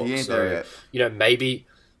the talk. He ain't there yet.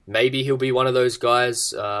 Maybe he'll be one of those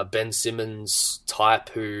guys, Ben Simmons type,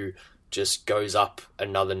 who just goes up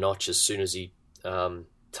another notch as soon as he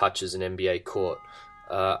touches an NBA court.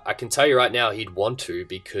 I can tell you right now he'd want to,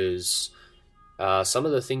 because some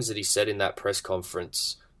of the things that he said in that press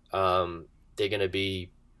conference, they're going to be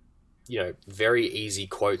very easy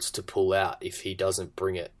quotes to pull out if he doesn't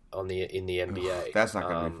bring it in the NBA. That's not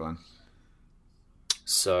going to be fun.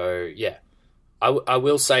 So yeah, I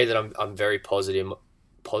will say that I'm very positive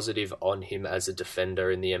on him as a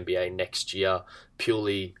defender in the NBA next year,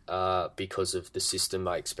 purely because of the system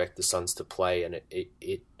I expect the Suns to play, and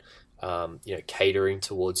it catering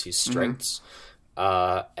towards his strengths.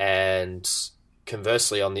 And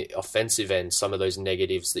conversely, on the offensive end, some of those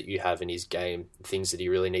negatives that you have in his game, things that he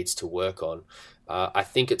really needs to work on, I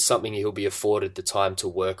think it's something he'll be afforded the time to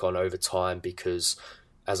work on over time, because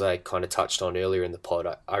as I kind of touched on earlier in the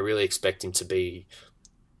pod, I really expect him to be,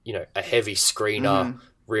 a heavy screener,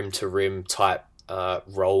 rim to rim type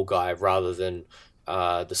role guy, rather than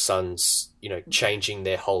the Suns, changing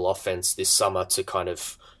their whole offense this summer to kind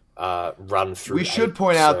of run through. We should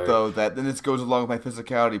point out, though, that then this goes along with my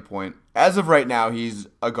physicality point. As of right now, he's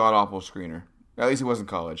a god-awful screener. At least he was in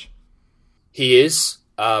college. He is,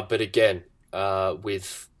 but again,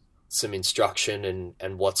 with some instruction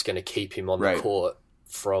and what's going to keep him on the court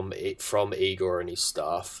from Igor and his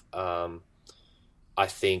staff, I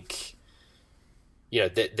think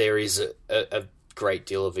that there is a great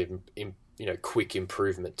deal of quick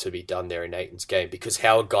improvement to be done there in Ayton's game, because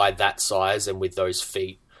how a guy that size and with those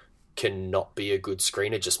feet cannot be a good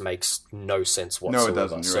screener just makes no sense whatsoever. No, it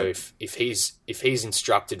doesn't. So if he's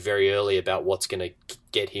instructed very early about what's going to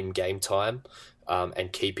get him game time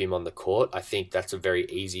and keep him on the court, I think that's a very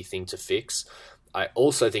easy thing to fix. I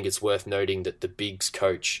also think it's worth noting that the Bigs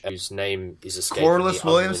coach, whose name is escaping Corliss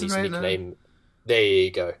me, Williamson, his right nickname, now? There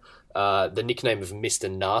you go. The nickname of Mr.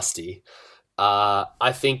 Nasty.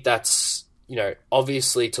 I think that's,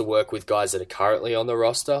 obviously to work with guys that are currently on the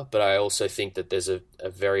roster, but I also think that there's a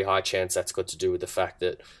very high chance that's got to do with the fact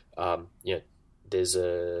that, there's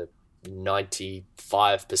a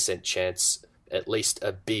 95% chance at least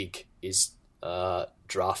a big is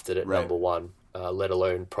drafted at number one, let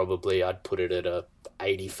alone probably I'd put it at a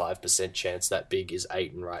 85% chance that big is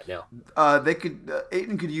Ayton right now.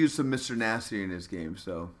 Ayton could use some Mr. Nasty in his game,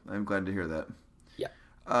 so I'm glad to hear that.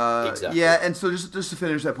 Exactly. Yeah, and so just to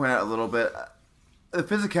finish that point out a little bit, the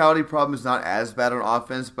physicality problem is not as bad on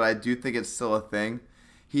offense, but I do think it's still a thing.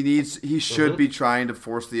 He should be trying to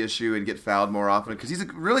force the issue and get fouled more often because he's a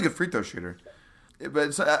really good free throw shooter.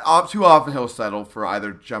 But too often he'll settle for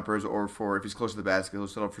either jumpers or for, if he's close to the basket, he'll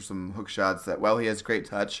settle for some hook shots that, while he has great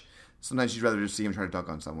touch, sometimes you'd rather just see him try to dunk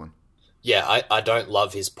on someone. Yeah, I don't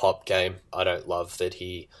love his pop game. I don't love that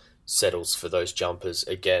he settles for those jumpers.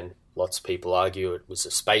 Again, lots of people argue it was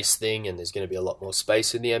a space thing and there's going to be a lot more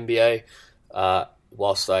space in the NBA.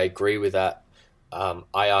 Whilst I agree with that,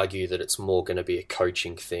 I argue that it's more going to be a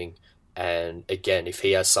coaching thing. And again, if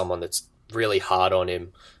he has someone that's really hard on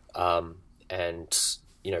him and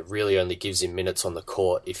really only gives him minutes on the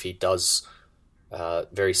court, if he does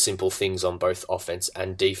very simple things on both offense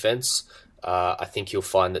and defense, I think you'll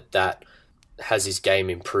find that has his game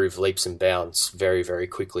improve leaps and bounds very, very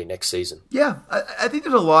quickly next season. Yeah, I think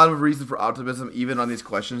there's a lot of reason for optimism even on these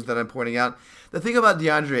questions that I'm pointing out. The thing about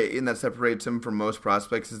DeAndre Ayton that separates him from most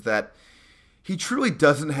prospects is that he truly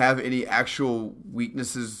doesn't have any actual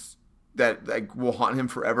weaknesses that will haunt him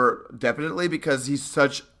forever, definitely, because he's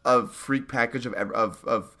such a freak package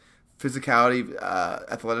of physicality,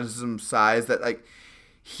 athleticism, size, that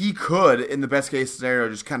he could, in the best case scenario,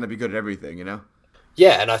 just kind of be good at everything,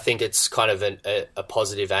 Yeah, and I think it's kind of a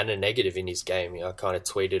positive and a negative in his game. I kind of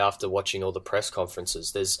tweeted after watching all the press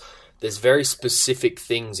conferences, there's very specific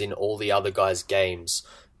things in all the other guys' games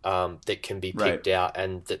that can be picked out,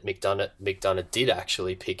 and that McDonough did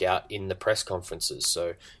actually pick out in the press conferences.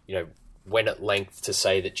 So, went at length to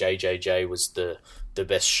say that JJJ was the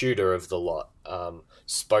best shooter of the lot.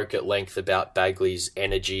 Spoke at length about Bagley's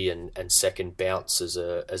energy and second bounce as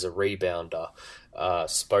a rebounder.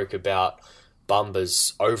 Spoke about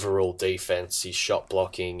Bumba's overall defense, his shot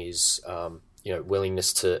blocking, his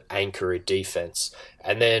willingness to anchor a defense.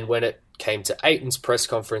 And then when it came to Ayton's press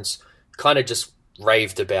conference, kind of just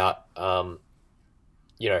raved about how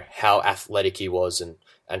athletic he was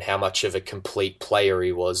and how much of a complete player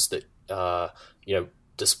he was, that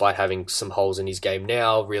despite having some holes in his game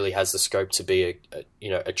now, really has the scope to be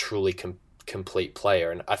a truly complete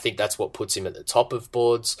player. And I think that's what puts him at the top of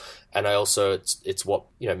boards. And it's what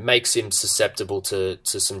makes him susceptible to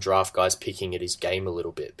some draft guys picking at his game a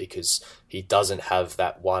little bit, because he doesn't have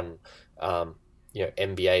that one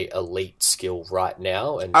NBA elite skill right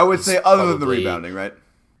now. And I would say other than the rebounding, right?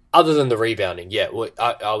 Other than the rebounding, yeah.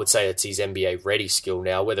 I would say it's his NBA ready skill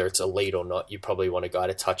now. Whether it's elite or not, you probably want a guy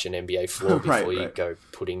to touch an NBA floor before you go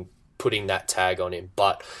putting that tag on him.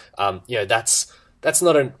 But that's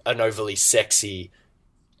not an overly sexy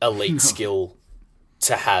elite skill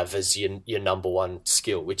to have as your number one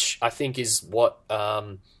skill, which I think is what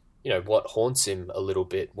what haunts him a little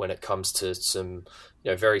bit when it comes to some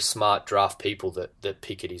very smart draft people that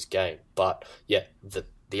pick at his game. But yeah, the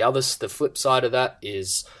flip side of that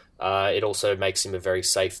is it also makes him a very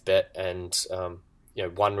safe bet, and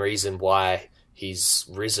one reason why he's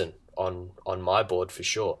risen on my board for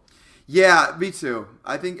sure. Yeah, me too.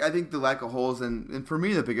 I think the lack of holes, and for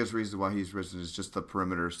me the biggest reason why he's risen is just the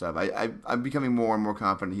perimeter stuff. I'm becoming more and more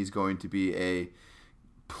confident he's going to be a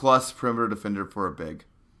plus perimeter defender for a big.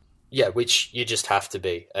 Yeah, which you just have to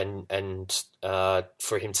be, and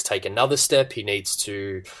for him to take another step, he needs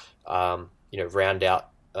to round out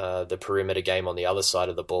the perimeter game on the other side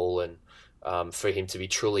of the ball, and for him to be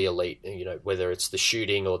truly elite, whether it's the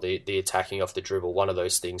shooting or the attacking off the dribble, one of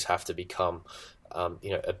those things have to become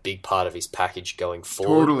a big part of his package going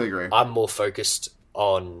forward. Totally agree. I'm more focused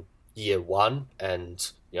on year one, and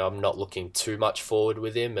I'm not looking too much forward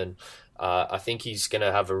with him, and I think he's going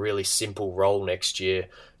to have a really simple role next year,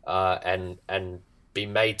 and be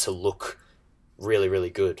made to look really, really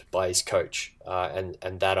good by his coach, and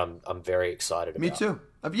that I'm very excited about. Me too.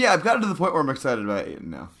 Yeah, I've gotten to the point where I'm excited about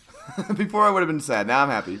Ayton now. Before I would have been sad. Now I'm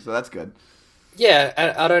happy, so that's good. Yeah,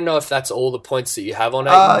 and I don't know if that's all the points that you have on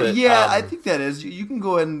Ayton. But, I think that is. You can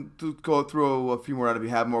go ahead and go through a few more out. If you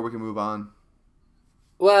have more, we can move on.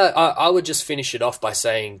 Well, I would just finish it off by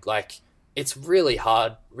saying, it's really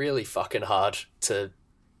hard, really fucking hard to hate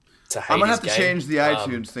his game. I'm going to have to change the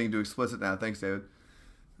iTunes thing to explicit now. Thanks, David.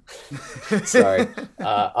 Sorry.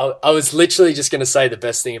 I was literally just going to say the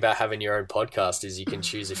best thing about having your own podcast is you can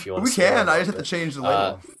choose if you want We to swear can. or I not, just have but, to change the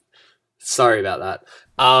label. Sorry about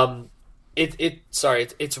that.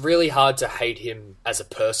 It's really hard to hate him as a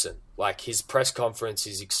person. Like, his press conference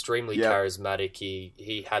is extremely charismatic.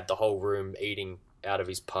 He had the whole room eating out of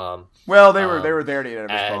his palm. Well, they were there to eat out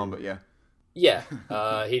of his palm, but yeah. Yeah,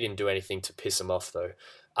 he didn't do anything to piss him off, though.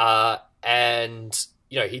 And,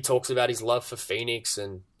 he talks about his love for Phoenix,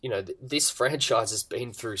 and, this franchise has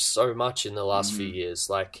been through so much in the last few years.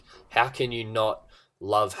 Like, how can you not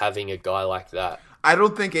love having a guy like that? I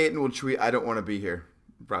don't think Ayton will tweet, "I don't want to be here,"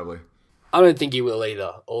 probably. I don't think he will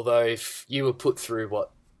either. Although if you were put through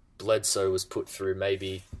what Bledsoe was put through,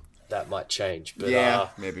 maybe that might change. But, yeah,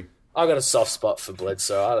 maybe. I got a soft spot for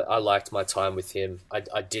Bledsoe. I liked my time with him.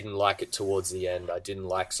 I didn't like it towards the end. I didn't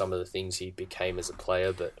like some of the things he became as a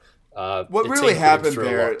player. But what really happened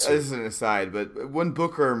there, this is an aside, but when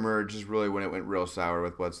Booker emerged is really when it went real sour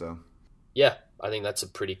with Bledsoe. Yeah, I think that's a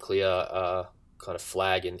pretty clear kind of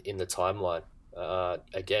flag in the timeline.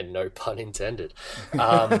 Again, no pun intended.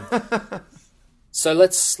 So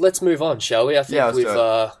let's move on, shall we? I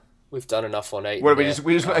think we've done enough on Ayton. What, we just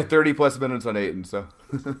went like 30 plus minutes on Ayton, so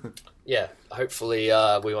yeah. Hopefully,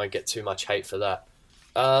 we won't get too much hate for that.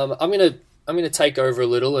 I'm gonna take over a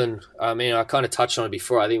little, and I mean, I kind of touched on it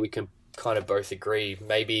before. I think we can kind of both agree.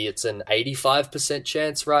 Maybe it's an 85%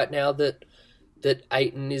 chance right now that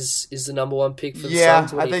Ayton is the number one pick for the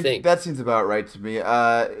Suns. What do you think? That seems about right to me.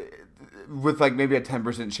 With like maybe a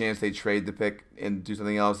 10% chance they trade the pick and do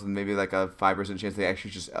something else, and maybe like a 5% chance they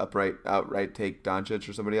actually just outright take Doncic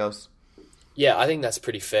or somebody else. Yeah, I think that's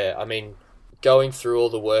pretty fair. I mean, going through all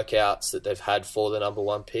the workouts that they've had for the number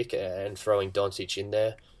one pick and throwing Doncic in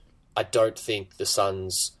there, I don't think the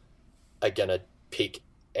Suns are going to pick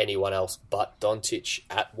anyone else but Doncic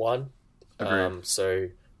at one. So,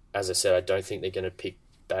 as I said, I don't think they're going to pick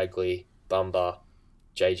Bagley, Bumba,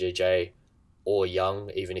 JJJ, or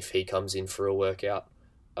Young, even if he comes in for a workout.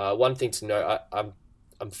 One thing to note,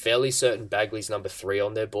 I'm fairly certain Bagley's number 3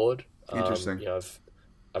 on their board. Interesting.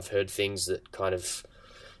 I've heard things that kind of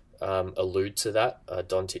allude to that.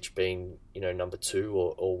 Doncic being number 2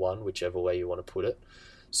 or 1, whichever way you want to put it.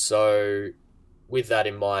 So with that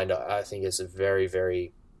in mind, I think it's a very,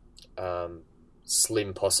 very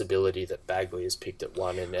slim possibility that Bagley is picked at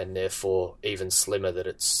 1, and therefore even slimmer that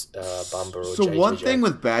it's Bumba or So JJJ. one thing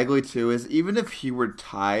with Bagley too is even if he were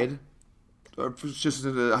tied, or just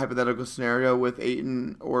a hypothetical scenario with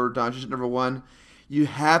Ayton or Doncic at number 1, you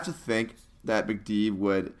have to think that McD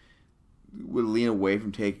would lean away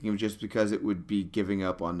from taking him just because it would be giving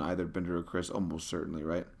up on either Bender or Chris almost certainly,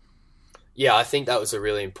 right? Yeah, I think that was a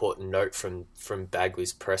really important note from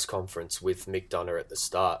Bagley's press conference with Mick Dunner at the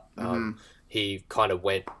start. He kind of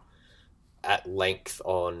went at length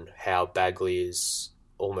on how Bagley is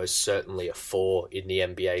almost certainly a 4 in the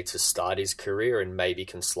NBA to start his career and maybe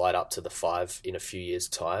can slide up to the 5 in a few years'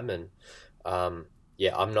 time. And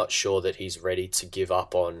I'm not sure that he's ready to give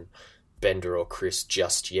up on Bender or Chris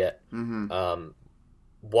just yet.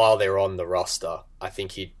 While they're on the roster, I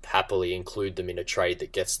think he'd happily include them in a trade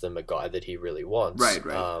that gets them a guy that he really wants.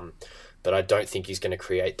 Right. But I don't think he's going to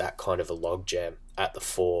create that kind of a logjam at the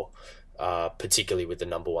 4. Particularly with the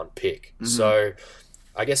number 1 pick. So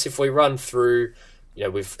I guess if we run through,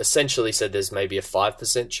 we've essentially said there's maybe a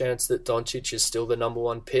 5% chance that Doncic is still the number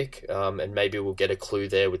 1 pick, and maybe we'll get a clue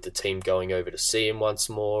there with the team going over to see him once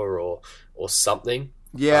more or something.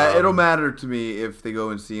 Yeah, it'll matter to me if they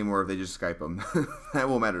go and see him or if they just Skype him. That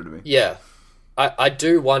won't matter to me. Yeah. I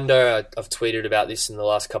do wonder, I've tweeted about this in the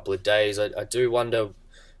last couple of days, I do wonder,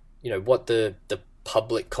 what the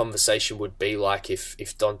public conversation would be like if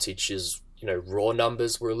Doncic's raw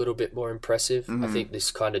numbers were a little bit more impressive. I think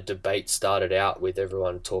this kind of debate started out with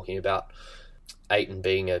everyone talking about Ayton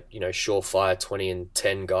being a surefire 20 and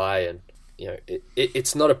 10 guy, and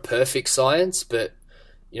it's not a perfect science, but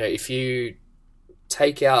if you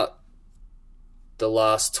take out the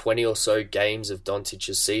last 20 or so games of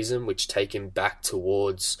Doncic's season, which take him back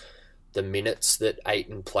towards the minutes that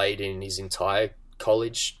Ayton played in his entire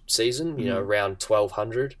college season, around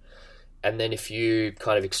 1,200. And then if you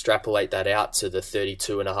kind of extrapolate that out to the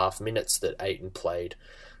 32.5 minutes that Ayton played,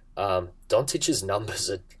 Doncic's numbers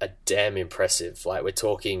are damn impressive. Like, we're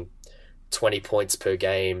talking 20 points per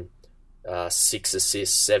game, 6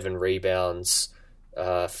 assists, 7 rebounds,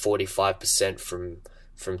 45%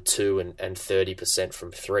 from 2 and 30%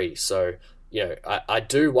 from 3. So, I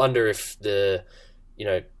do wonder if the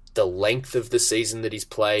length of the season that he's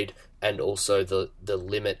played and also the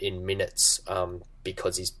limit in minutes,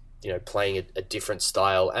 because he's playing a different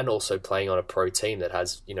style and also playing on a pro team that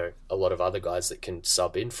has, a lot of other guys that can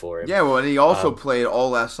sub in for him. Yeah, well, and he also played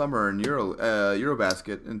all last summer in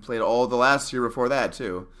Eurobasket and played all the last year before that,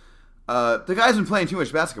 too. The guy's been playing too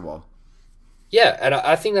much basketball. Yeah, and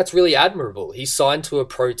I think that's really admirable. He's signed to a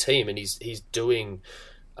pro team and he's doing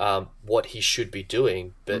what he should be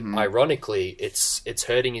doing, but ironically, it's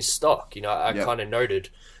hurting his stock. I kind of noted,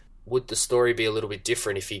 would the story be a little bit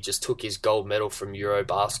different if he just took his gold medal from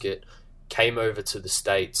Eurobasket, came over to the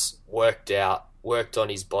States, worked on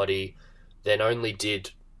his body, then only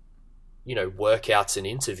did, workouts and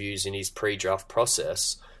interviews in his pre-draft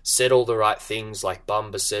process, said all the right things like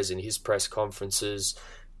Bamba says in his press conferences,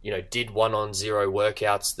 did 1-on-0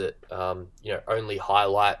 workouts that, only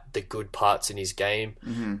highlight the good parts in his game.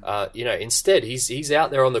 Instead, he's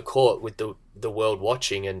out there on the court with the world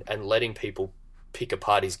watching and letting people pick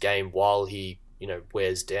apart his game while he,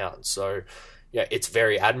 wears down. So, it's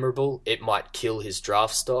very admirable. It might kill his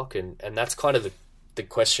draft stock. And that's kind of the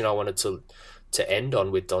question I wanted to end on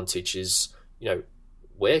with Doncic is,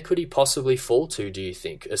 where could he possibly fall to, do you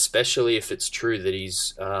think? Especially if it's true that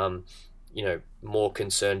he's, more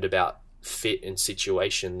concerned about fit and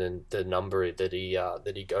situation than the number that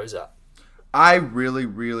he goes at. I really,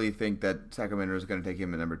 really think that Sacramento is going to take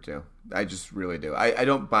him at number 2. I just really do. I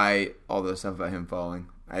don't buy all the stuff about him falling.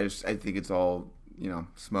 I think it's all,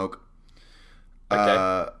 smoke.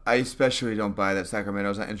 Okay. I especially don't buy that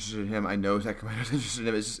Sacramento's not interested in him. I know Sacramento's interested in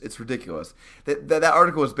him. It's ridiculous. That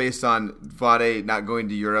article was based on Vade not going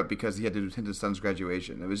to Europe because he had to attend his son's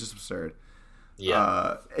graduation. It was just absurd.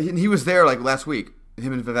 Yeah. And he was there last week.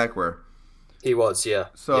 Him and Vivek were. He was, yeah.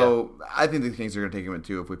 So yeah. I think the Kings are going to take him at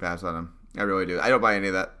 2 if we pass on him. I really do. I don't buy any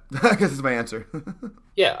of that. I guess it's my answer.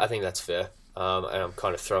 Yeah, I think that's fair. And I'm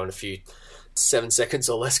kind of throwing a few 7 seconds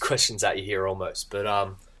or less questions at you here almost.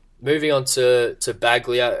 But moving on to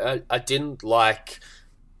Bagley, I didn't like,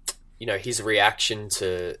 his reaction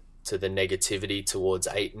to the negativity towards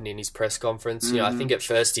Ayton in his press conference. I think at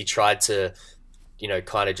first he tried to,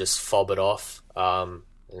 kind of just fob it off. I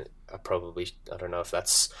don't know if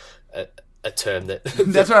that's a term that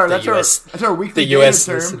that's our weekly the US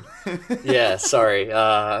term. Yeah, sorry.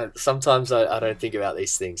 Sometimes I don't think about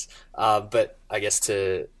these things. But I guess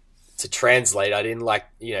to translate, I didn't like,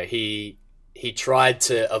 he tried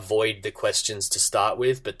to avoid the questions to start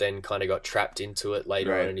with, but then kind of got trapped into it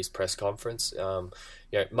later on in his press conference.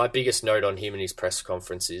 My biggest note on him in his press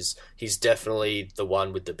conference is he's definitely the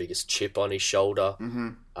one with the biggest chip on his shoulder.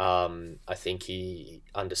 I think he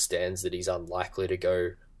understands that he's unlikely to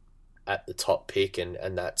go at the top pick,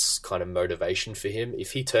 and that's kind of motivation for him.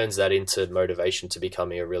 If he turns that into motivation to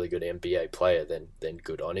becoming a really good NBA player, then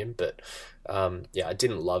good on him. But I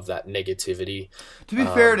didn't love that negativity. To be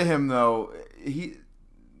fair to him, though, the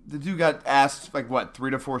dude got asked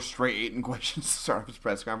 3 to 4 straight Ayton questions to start his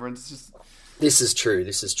press conference. This is true.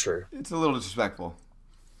 It's a little disrespectful.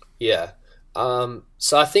 Yeah.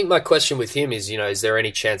 So I think my question with him is there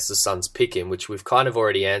any chance the Suns pick him, which we've kind of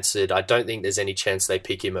already answered. I don't think there's any chance they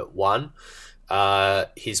pick him at 1.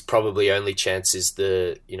 His probably only chance is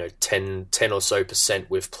the 10 or so %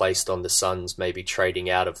 we've placed on the Suns maybe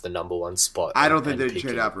trading out of the number 1 spot. I don't think they'd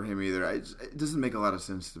trade out for him either. It doesn't make a lot of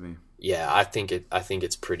sense to me. Yeah, I think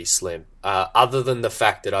it's pretty slim. Other than the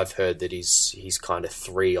fact that I've heard that he's kind of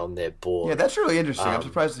 3 on their board. Yeah, that's really interesting. I'm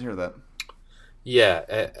surprised to hear that. Yeah,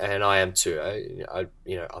 and I am too.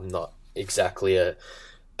 I'm not exactly a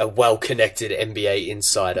well-connected NBA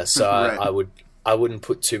insider, so right. I wouldn't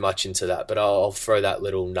put too much into that, but I'll throw that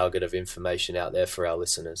little nugget of information out there for our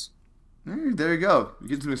listeners. There you go. You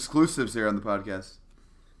get some exclusives here on the podcast.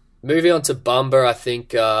 Moving on to Bamba,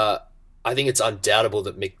 I think it's undoubtable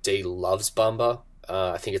that McD loves Bamba.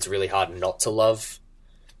 I think it's really hard not to love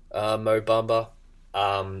Mo Bamba.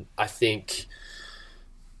 I think,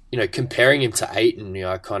 comparing him to Ayton,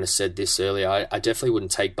 I kind of said this earlier, I definitely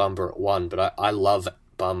wouldn't take Bamba at 1, but I love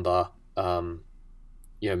Bamba,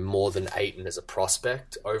 more than Ayton as a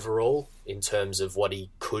prospect overall in terms of what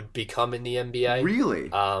he could become in the NBA.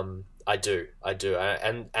 Really? I do.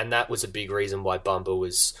 And that was a big reason why Bamba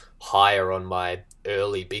was higher on my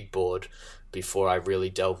early big board before I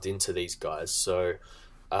really delved into these guys. So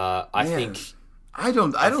I think... I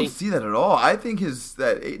don't see that at all. I think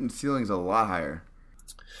that Ayton ceiling is a lot higher.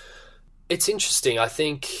 It's interesting. I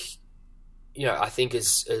think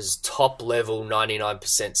as top level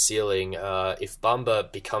 99% ceiling, if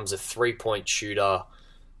Bamba becomes a 3-point shooter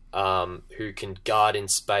who can guard in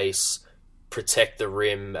space, protect the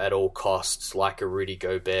rim at all costs like a Rudy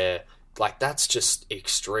Gobert, that's just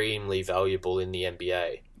extremely valuable in the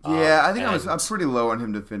NBA. Yeah, I think I'm pretty low on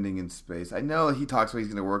him defending in space. I know he talks about he's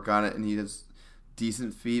going to work on it, and he does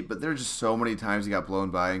decent feat, but there are just so many times he got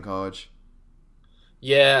blown by in college.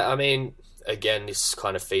 Yeah, I mean, again, this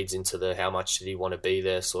kind of feeds into the how much did he want to be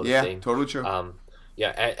there sort of thing. Yeah, totally true.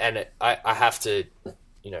 I have to,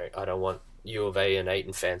 I don't want U of A and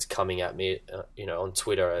Ayton fans coming at me, on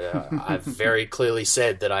Twitter. I've very clearly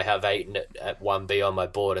said that I have Ayton at 1B on my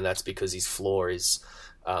board, and that's because his floor is,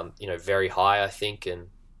 very high, I think, and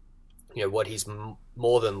what he's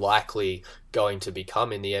more than likely going to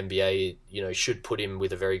become in the NBA, should put him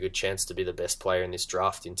with a very good chance to be the best player in this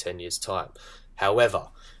draft in 10 years' time. However,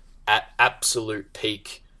 at absolute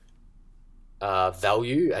peak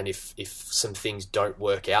value, and if some things don't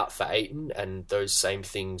work out for Ayton and those same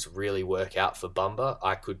things really work out for Bumba,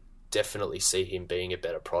 I could definitely see him being a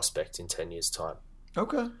better prospect in 10 years' time.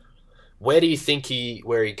 Okay. Where do you think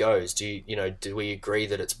where he goes? Do we agree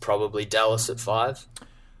that it's probably Dallas at 5?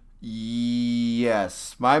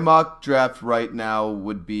 Yes. My mock draft right now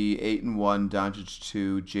would be Ayton 1, Doncic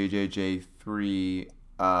 2, JJJ 3,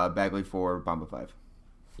 Bagley 4, Bamba 5.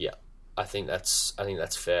 Yeah. I think that's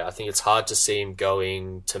fair. I think it's hard to see him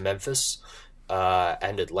going to Memphis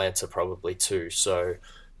and Atlanta probably too. So,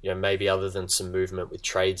 maybe other than some movement with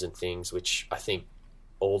trades and things, which I think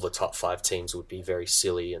all the top 5 teams would be very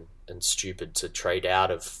silly and stupid to trade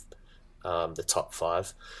out of the top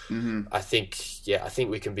 5. Mm-hmm. I think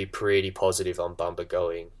we can be pretty positive on Bumba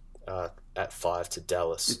going at 5 to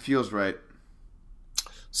Dallas. It feels right.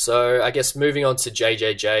 So I guess moving on to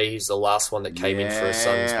JJJ, he's the last one that came in for a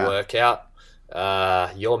Suns workout.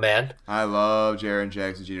 Your man. I love Jaren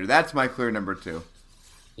Jackson Jr. That's my clear number 2.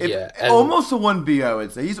 Almost a 1B, I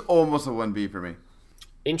would say. He's almost a 1B for me.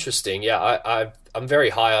 Interesting. Yeah, I'm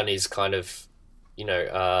very high on his kind of,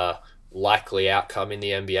 likely outcome in the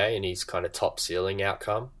NBA and his kind of top ceiling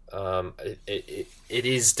outcome. It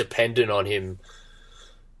is dependent on him,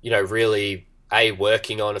 really A,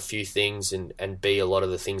 working on a few things and B, a lot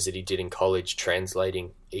of the things that he did in college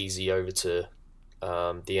translating easy over to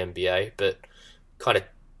the NBA. But kind of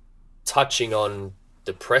touching on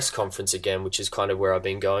the press conference again, which is kind of where I've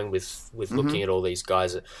been going with looking at all these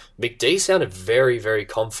guys. McD sounded very, very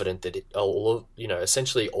confident that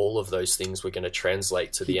essentially all of those things were going to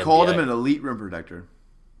translate to the NBA. He called him an elite rim protector.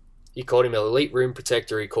 He called him an elite rim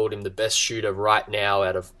protector. He called him the best shooter right now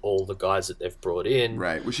out of all the guys that they've brought in.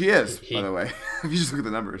 Right, which he is, by the way, if you just look at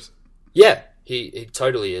the numbers. Yeah, he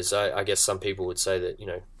totally is. I guess some people would say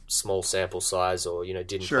that, small sample size or,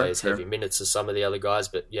 didn't play as heavy minutes as some of the other guys.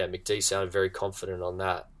 But, yeah, McD sounded very confident on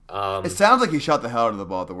that. It sounds like he shot the hell out of the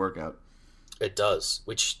ball at the workout. It does,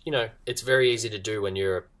 which, it's very easy to do when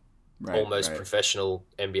you're almost professional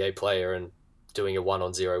NBA player and doing a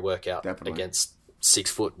 1-on-0 workout against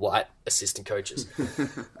 6-foot white assistant coaches.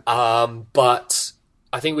 But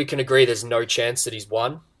I think we can agree there's no chance that he's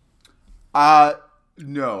won.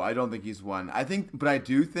 No, I don't think he's won. But I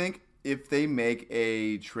do think if they make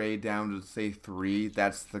a trade down to say 3,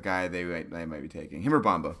 that's the guy they might be taking. Him or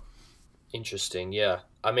Bamba. Interesting, yeah.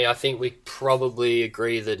 I mean, I think we probably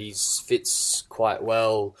agree that he fits quite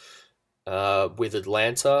well with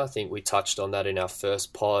Atlanta. I think we touched on that in our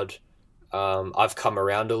first pod. I've come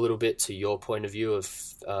around a little bit to your point of view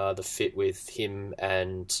of the fit with him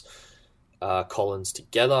and Collins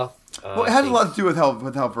together. Well, it has a lot to do with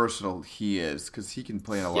how versatile he is, because he can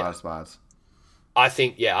play in a lot of spots. I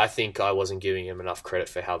think I wasn't giving him enough credit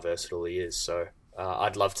for how versatile he is. So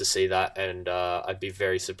I'd love to see that, and I'd be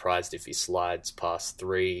very surprised if he slides past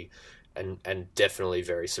 3, and definitely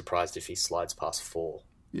very surprised if he slides past 4.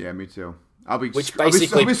 Yeah, me too. I'll be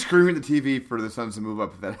screaming at the TV for the Suns to move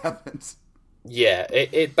up if that happens. Yeah,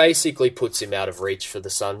 it basically puts him out of reach for the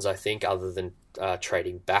Suns, I think, other than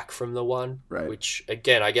trading back from the 1. Right. Which,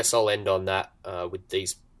 again, I guess I'll end on that with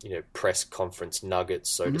these press conference nuggets,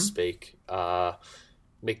 so to speak.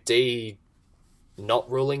 McD not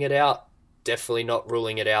ruling it out. Definitely not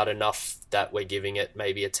ruling it out enough that we're giving it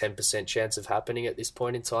maybe a 10% chance of happening at this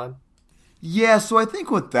point in time. Yeah, so I think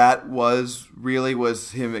what that was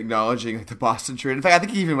him acknowledging the Boston trade. In fact, I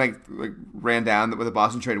think he even ran down what the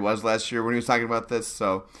Boston trade was last year when he was talking about this.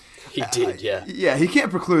 So he did, yeah. Yeah, he can't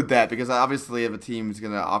preclude that, because obviously if a team is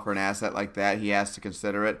going to offer an asset like that, he has to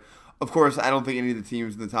consider it. Of course, I don't think any of the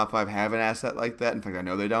teams in the top 5 have an asset like that. In fact, I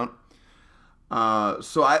know they don't.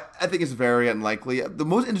 So I think it's very unlikely. The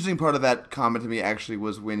most interesting part of that comment to me actually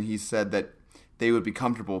was when he said that they would be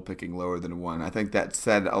comfortable picking lower than 1. I think that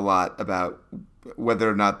said a lot about whether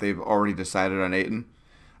or not they've already decided on Ayton.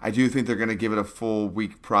 I do think they're going to give it a full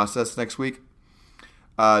week process next week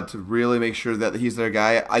to really make sure that he's their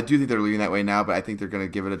guy. I do think they're leaning that way now, but I think they're going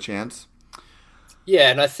to give it a chance. Yeah,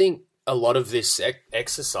 and I think a lot of this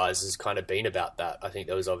exercise has kind of been about that. I think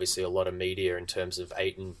there was obviously a lot of media in terms of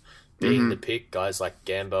Ayton being the pick. Guys like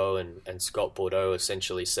Gambo and Scott Bordeaux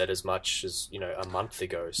essentially said as much as, a month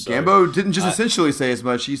ago. So, Gambo didn't just essentially say as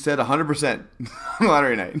much. He said 100% on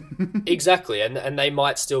lottery night. Exactly, and they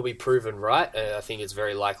might still be proven right. I think it's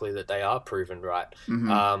very likely that they are proven right.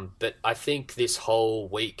 But I think this whole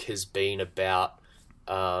week has been about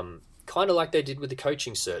kind of like they did with the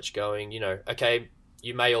coaching search, going, okay,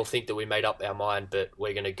 you may all think that we made up our mind, but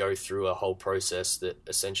we're going to go through a whole process that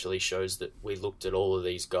essentially shows that we looked at all of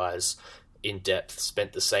these guys in depth,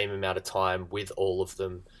 spent the same amount of time with all of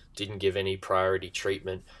them, didn't give any priority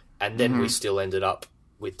treatment, and then we still ended up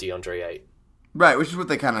with DeAndre Ayton. Right, which is what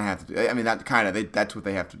they kind of have to do. I mean, that's what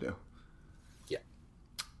they have to do. Yeah.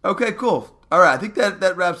 Okay, cool. All right, I think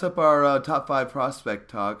that wraps up our top 5 prospect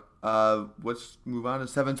talk. Let's move on to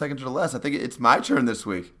 7 seconds or less. I think it's my turn this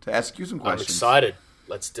week to ask you some questions. I'm excited.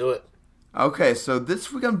 Let's do it. Okay, so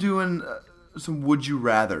this week I'm doing some would you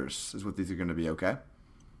rathers is what these are going to be, okay?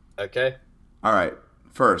 Okay. All right.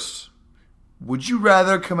 First, would you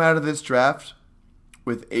rather come out of this draft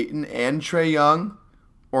with Ayton and Trae Young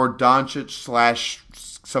or Doncic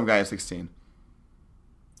 / some guy at 16?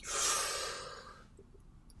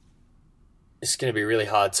 It's going to be really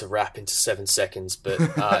hard to wrap into 7 seconds, but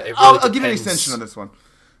it really I'll give you an extension on this one.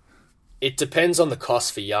 It depends on the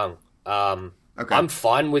cost for Young. Okay. I'm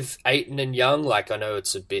fine with Ayton and Young. Like, I know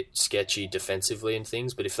it's a bit sketchy defensively and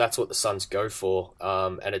things, but if that's what the Suns go for,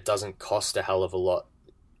 and it doesn't cost a hell of a lot,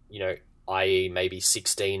 i.e. maybe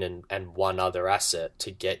 16 and one other asset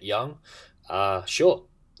to get Young, sure,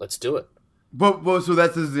 let's do it. But so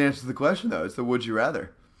that doesn't answer the question, though. It's the would you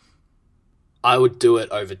rather. I would do it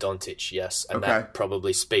over Doncic, yes. And Okay. that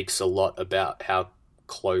probably speaks a lot about how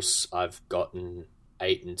close I've gotten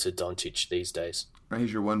Ayton to Doncic these days. Right,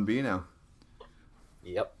 he's your 1B now.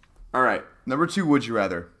 Yep. All right. Number 2, would you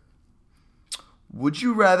rather? Would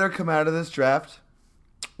you rather come out of this draft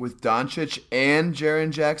with Doncic and Jaren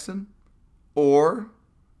Jackson or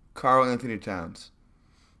Karl Anthony Towns?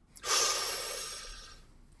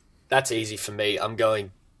 That's easy for me. I'm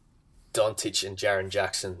going Doncic and Jaren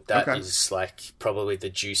Jackson. That Okay. is like probably the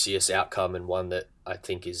juiciest outcome and one that I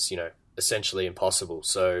think is, essentially impossible.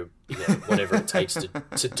 So, whatever it takes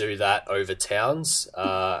to do that over Towns,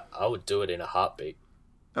 I would do it in a heartbeat.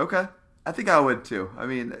 Okay. I think I would too. I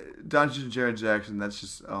mean, Doncic and Jaren Jackson, that's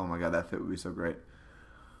just, oh my God, that fit would be so great.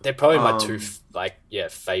 They're probably my two,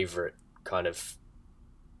 favorite kind of,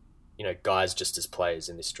 guys just as players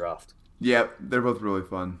in this draft. Yep, they're both really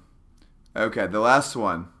fun. Okay, the last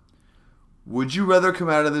one. Would you rather come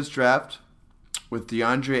out of this draft with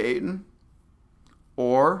DeAndre Ayton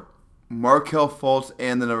or Markelle Fultz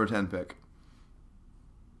and the number 10 pick?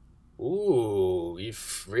 Ooh,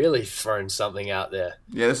 you've really thrown something out there.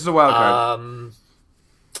 Yeah, this is a wild card.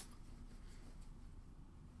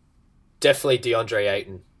 Definitely DeAndre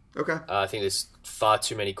Ayton. Okay. I think there's far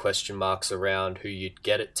too many question marks around who you'd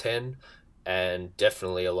get at 10, and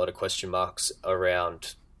definitely a lot of question marks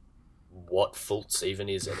around what Fultz even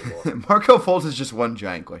is anymore. Markelle Fultz is just one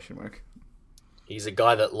giant question mark. He's a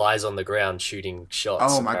guy that lies on the ground shooting shots.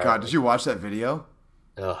 Oh my apparently. God, did you watch that video?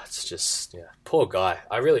 Oh, it's just, poor guy.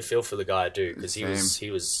 I really feel for the guy, I do, because he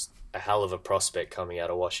Same. was a hell of a prospect coming out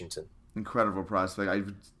of Washington. Incredible prospect. I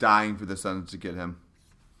was dying for the Suns to get him.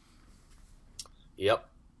 Yep.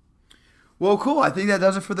 Well, cool. I think that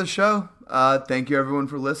does it for the show. Thank you, everyone,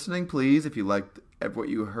 for listening. Please, if you liked what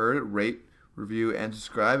you heard, rate, review, and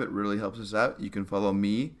subscribe. It really helps us out. You can follow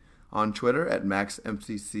me on Twitter at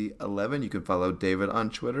MaxMCC11. You can follow David on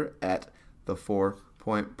Twitter at The 4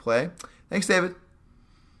 Point Play. Thanks, David.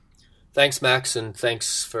 Thanks, Max, and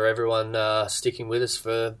thanks for everyone sticking with us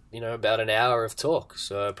for, about an hour of talk.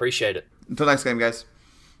 So I appreciate it. Until next game, guys.